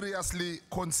seriously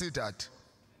considered.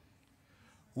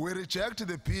 We reject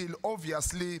the bill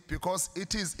obviously because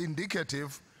it is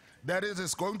indicative that it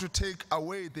is going to take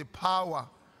away the power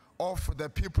of the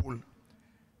people.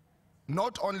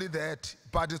 Not only that,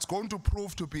 but it's going to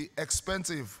prove to be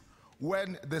expensive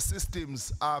when the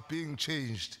systems are being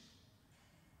changed.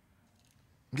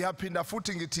 Ngiyaphinda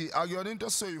futhi ngithi akuyona into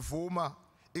soyivuma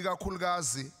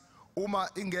ikakhulukazi uma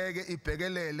ingeke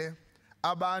ibhekelele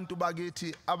abantu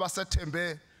bakithi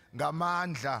abasethembe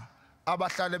ngamandla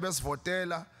abahlale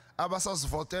besivotela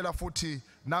abasazivotela futhi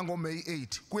nango May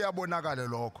 8 kuyabonakala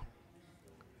lokho.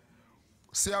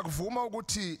 Siyakuvuma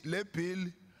ukuthi le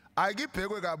bill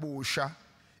ayikibhekwe kabusha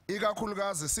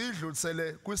ikakhulukazi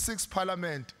sidlulisele kwi6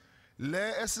 parliament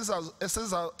le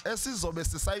esizobe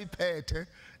sisayiphethe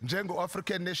njengo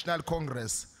African National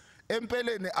Congress.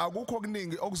 Empeleni akukho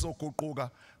kuningi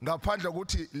okuzoguquka ngaphandle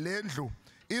ukuthi lendlu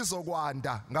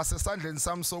izokwanda ngasesandleni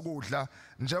sami sokudla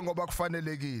njengoba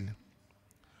kufanelekile.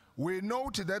 We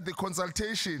note that the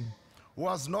consultation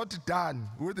was not done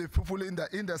with the people in the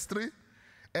industry,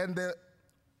 and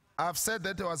I've said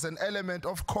that there was an element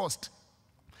of cost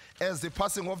as the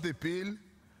passing of the bill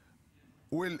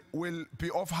will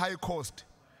be of high cost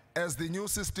as the new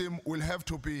system will have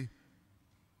to be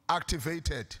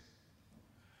activated.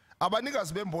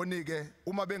 Abanikazi bemboni ke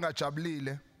uma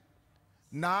bengajabulile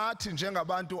nathi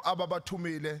njengabantu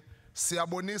ababathumile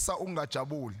siyabonisa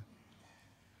ungajabuli.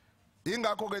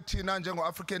 Ingakho ke thina njengo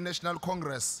African National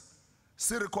Congress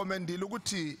sirecommendile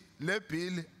ukuthi le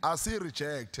bill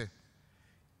asi-rejecte,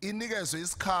 inikezwe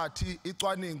isikhathi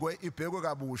icwaningwe ibhekwe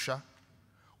kabusha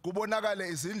kubonakale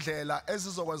izindlela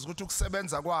ezizokwazi ukuthi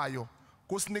ukusebenza kwayo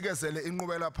kusinikezele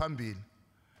inqubela phambili.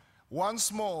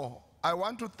 Once more, I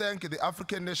want to thank the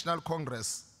African National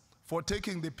Congress for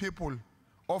taking the people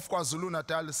of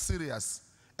KwaZulu-Natal serious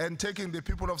and taking the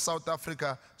people of South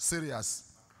Africa serious.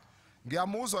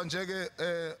 Ngiyamuzwa nje ke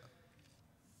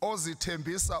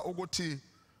ozithembisa ukuthi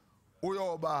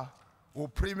uyoba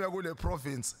upremier kule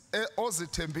province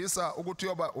ozithembisa ukuthi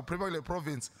uyoba upremier kule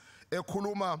province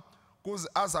ekhuluma kuze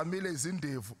azamile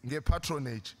izindevu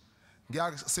ngepatronage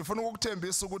sifuna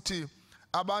ukukuthembisa ukuthi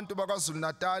abantu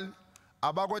bakwaZulu-Natal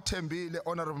abakwethembile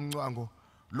honorable Mncwango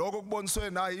lokho kuboniswe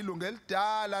naye ilungu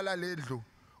elidala lalendlu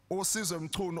uSizwe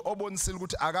Mchunu obonisile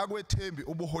ukuthi akakwethembi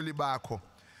ubuholi bakho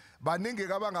baningi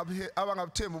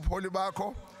abangabuthembi ubuholi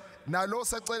bakho nalo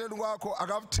seceleni kwakho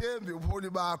akabuthembi ubuholi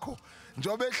bakho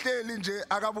njobe ehleli nje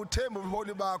akabuthembi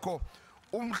ubuholi bakho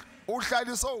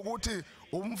uhlaliso ukuthi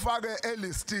umfake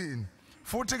elistini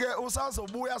futhi ke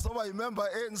usazobuya soba yimember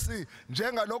ANC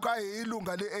njengalokho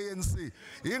ayilunga leANC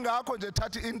ingakho nje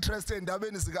thatha interest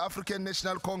endabeni zika African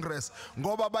National Congress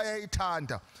ngoba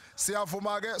bayayithanda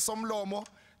siyavuma ke somlomo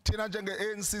thina njenge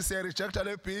ANC siya rejecta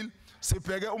le bill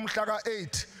sibheke umhla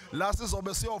ka8 la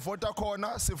sizobe siyovota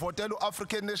khona sivotela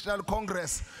uAfrican National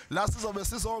Congress la sizobe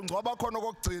sizongcwaba khona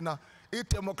kokugcina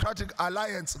iDemocratic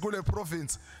Alliance kule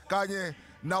province kanye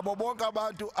nabo bonke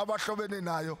abantu abahlobene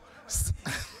nayo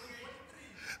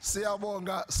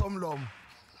siyabonga somlomo.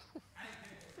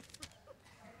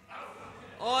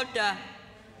 Order.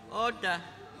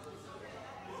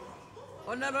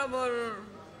 Honorable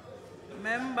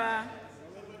member,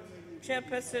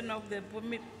 chairperson of the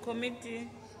committee,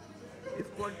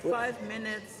 you've got 5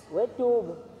 minutes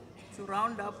to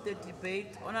round up the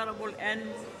debate. Honorable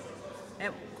N.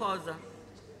 Khoza.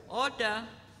 Order.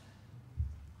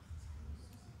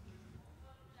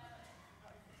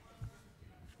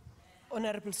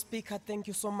 Honorable Speaker, thank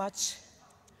you so much.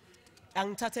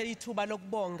 Angithathe ithuba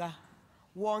lokubonga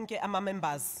wonke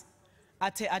ama-members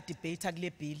athe a-debate kule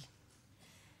bill.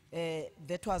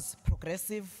 That was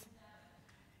progressive.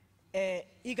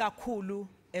 Ikakhulu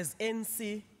as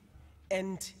NC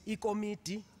and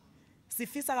i-committee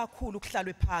sifisa kakhulu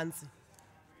kuhlalwe phansi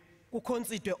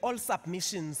kuconsider all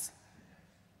submissions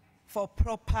for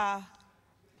proper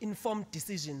informed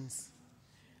decisions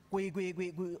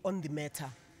on the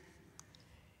matter.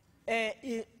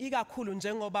 Ikakhulu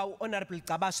njengoba uHonorable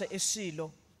Gcabashe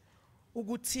eshilo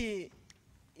ukuthi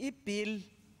i-bill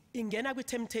ingena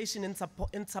kwi-temptation in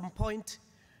some point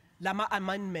lama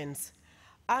amendments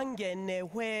angene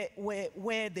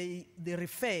where they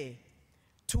refer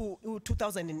to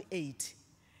 2008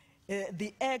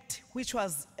 the act which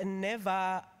was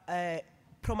never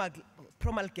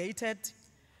promulgated,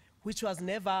 which was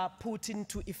never put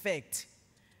into effect.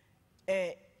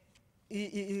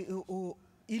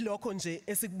 Ilokho nje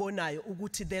esikubonayo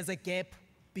ukuthi there's a gap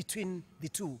between the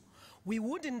two. We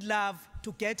wouldn't love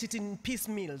to get it in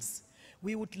piecemeals.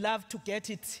 We would love to get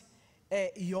it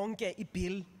yonke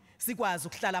ibill sikwazi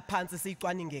ukuhlala phansi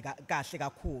sicwaninge kahle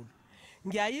kakhulu.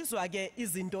 Ngiyayizwa ke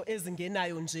izinto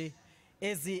ezingenayo nje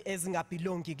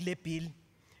ezingabelongi kule bill.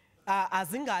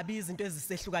 Azingabi izinto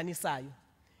ezisehlukanisayo.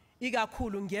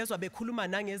 Ikakhulu ngiyezwa bekhuluma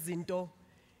nangezinto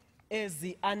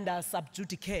ezi under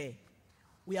subjudice.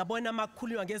 Uyabona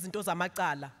makukhulunywa ngezinto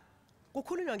zamaqala.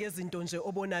 Kukhulunywa ngezinto nje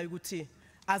obonayo ukuthi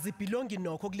azibelongi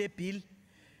nokho kule bill.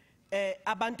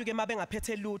 Abantu ke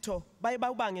mabengaphethe lutho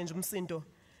bayibawubange nje umsindo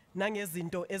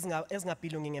nangezinto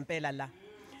ezingabelongi ngempela la.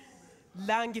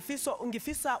 La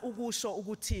ngifisa ukusho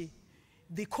ukuthi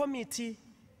the committee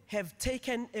have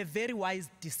taken a very wise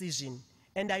decision,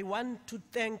 and I want to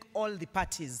thank all the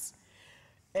parties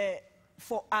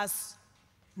for us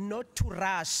not to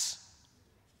rush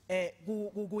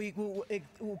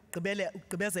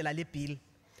ukugqibezela le bill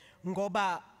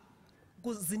ngoba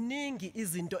kuziningi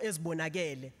izinto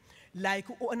ezibonakele like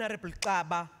uHonorable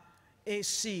Xaba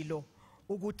eshilo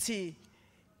ukuthi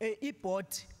iboard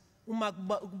uma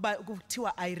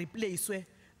kuthiwa ay replacewe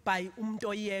by umuntu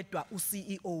oyedwa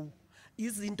uCEO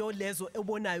izinto lezo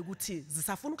ebonayo ukuthi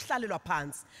zisafuna ukuhlalelwa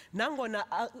phansi nangona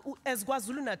as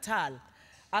KwaZulu-Natal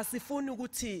asifuni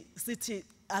ukuthi sithi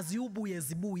aziyubuye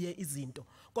zibuye izinto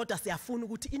kodwa siyafuna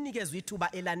ukuthi inikezwe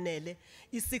ithuba elanele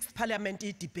i6th parliament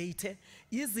idebate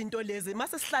izinto lezi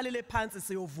mase sihlalele phansi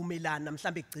siyovumelana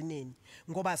mhlambe egcineni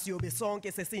ngoba siyobe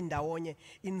sonke sesindawonye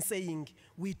in saying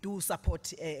we do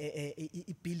support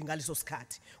ibill ngaleso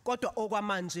sikhathi kodwa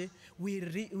okwamanje we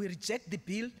reject the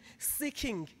bill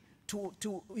seeking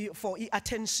for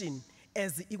attention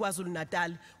as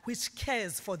KwaZulu-Natal, which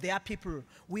cares for their people.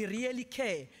 We really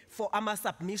care for our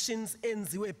submissions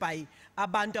enziwe by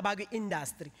abantu abakwi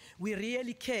industry. We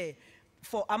really care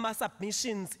for our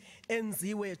submissions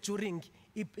enziwe during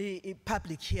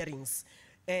public hearings.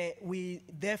 We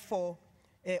therefore,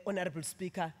 Honorable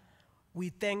Speaker, we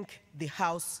thank the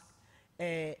House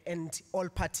and all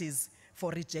parties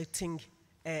for rejecting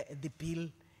the bill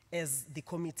as the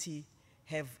committee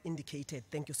have indicated.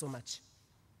 Thank you so much.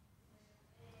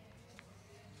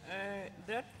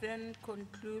 That then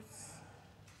concludes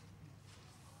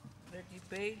the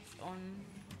debate on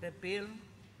the bill.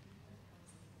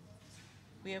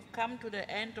 We have come to the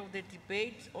end of the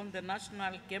debate on the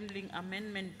National Gambling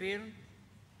Amendment Bill,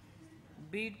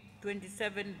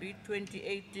 B27,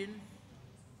 B2018.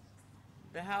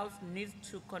 The House needs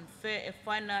to confer a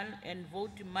final and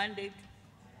voting mandate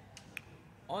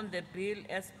on the bill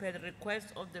as per the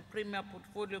request of the Premier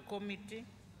Portfolio Committee.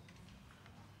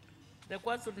 The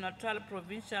Kwazulu-Natal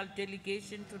Provincial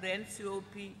Delegation to the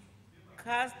NCOP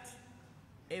cast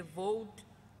a vote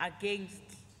against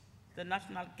the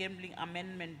National Gambling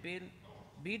Amendment Bill,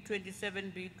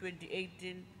 B27,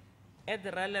 B2018, at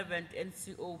the relevant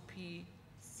NCOP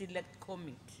Select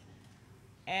Committee.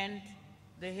 And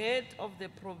the head of the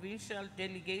provincial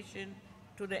delegation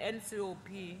to the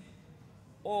NCOP,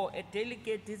 or a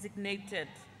delegate designated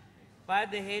by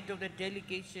the head of the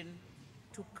delegation,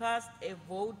 to cast a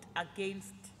vote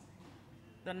against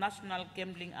the National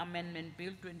Gambling Amendment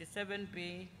Bill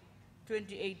 27B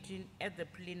 2018 at the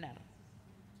plenary.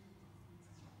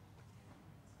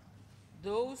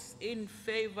 Those in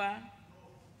favor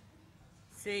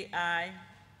say aye.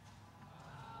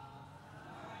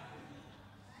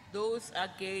 Those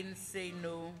against say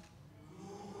no.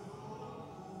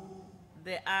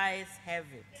 The ayes have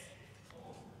it.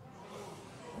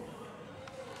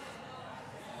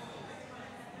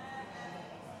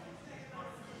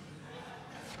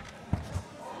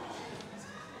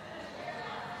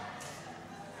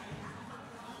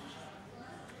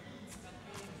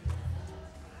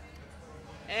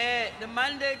 The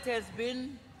mandate has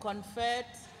been conferred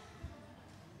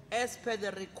as per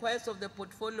the request of the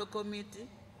Portfolio Committee.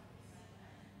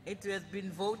 It has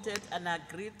been voted and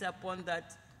agreed upon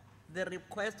that the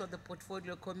request of the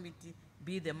Portfolio Committee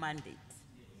be the mandate.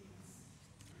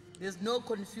 There's no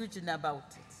confusion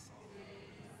about it.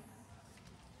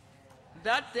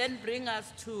 That then brings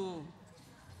us to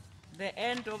the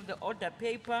end of the order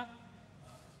paper.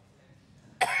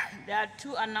 There are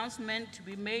two announcements to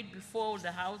be made before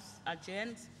the House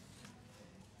adjourns.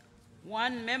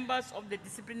 One, members of the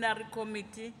Disciplinary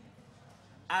Committee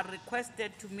are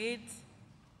requested to meet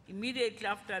immediately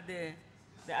after the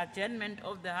adjournment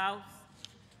of the House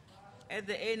at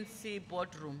the ANC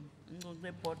boardroom.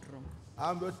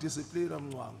 I'm a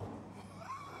discipline.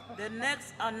 The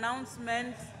next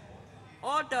announcement,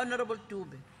 Order, Honorable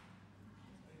Dube.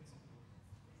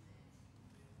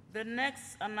 The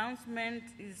next announcement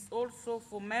is also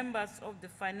for members of the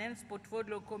Finance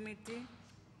Portfolio Committee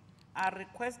are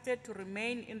requested to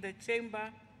remain in the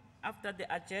chamber after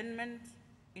the adjournment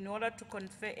in order to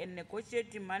confer a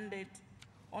negotiating mandate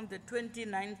on the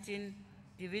 2019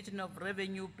 Division of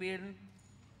Revenue Bill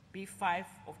B5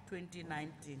 of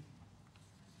 2019.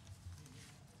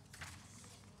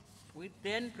 We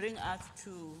then bring us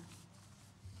to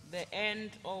the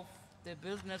end of the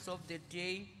business of the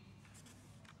day.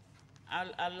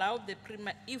 I'll allow the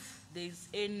Premier, if there is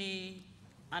any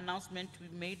announcement to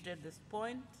be made at this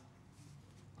point.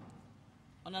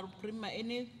 Honorable Premier,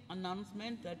 any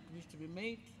announcement that wish to be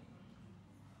made?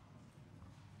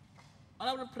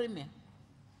 Honorable Premier.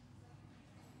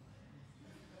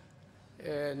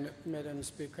 Madam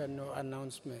Speaker, no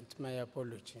announcement. My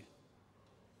apology.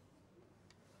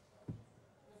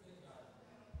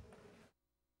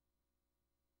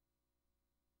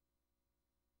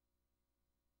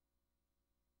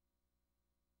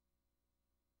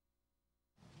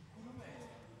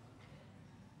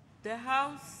 The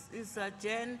House is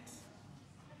adjourned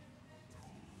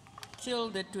till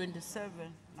the 27th.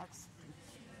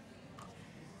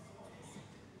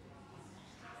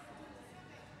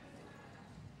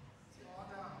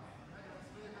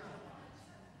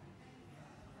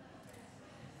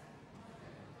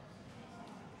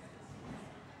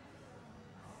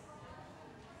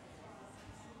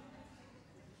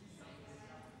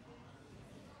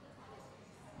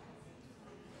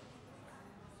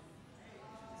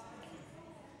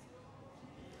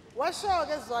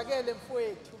 Washoke ezwakele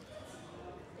mfowethu.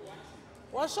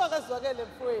 Washoke ezwakele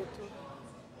mfowethu.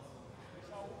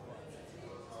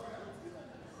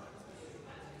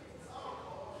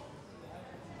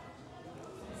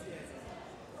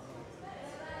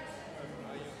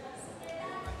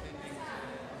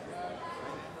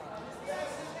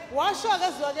 Washoke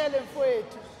ezwakele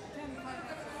mfowethu.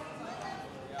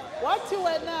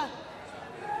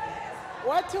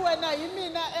 Wathi wena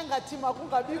yimina engathi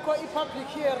makungabikho i-public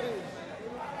hearing.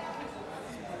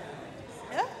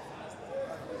 Yeah?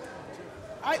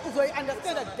 I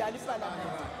uzoyi-understand kudala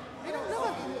iparliament. Mina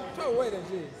ngiloko wena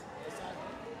nje.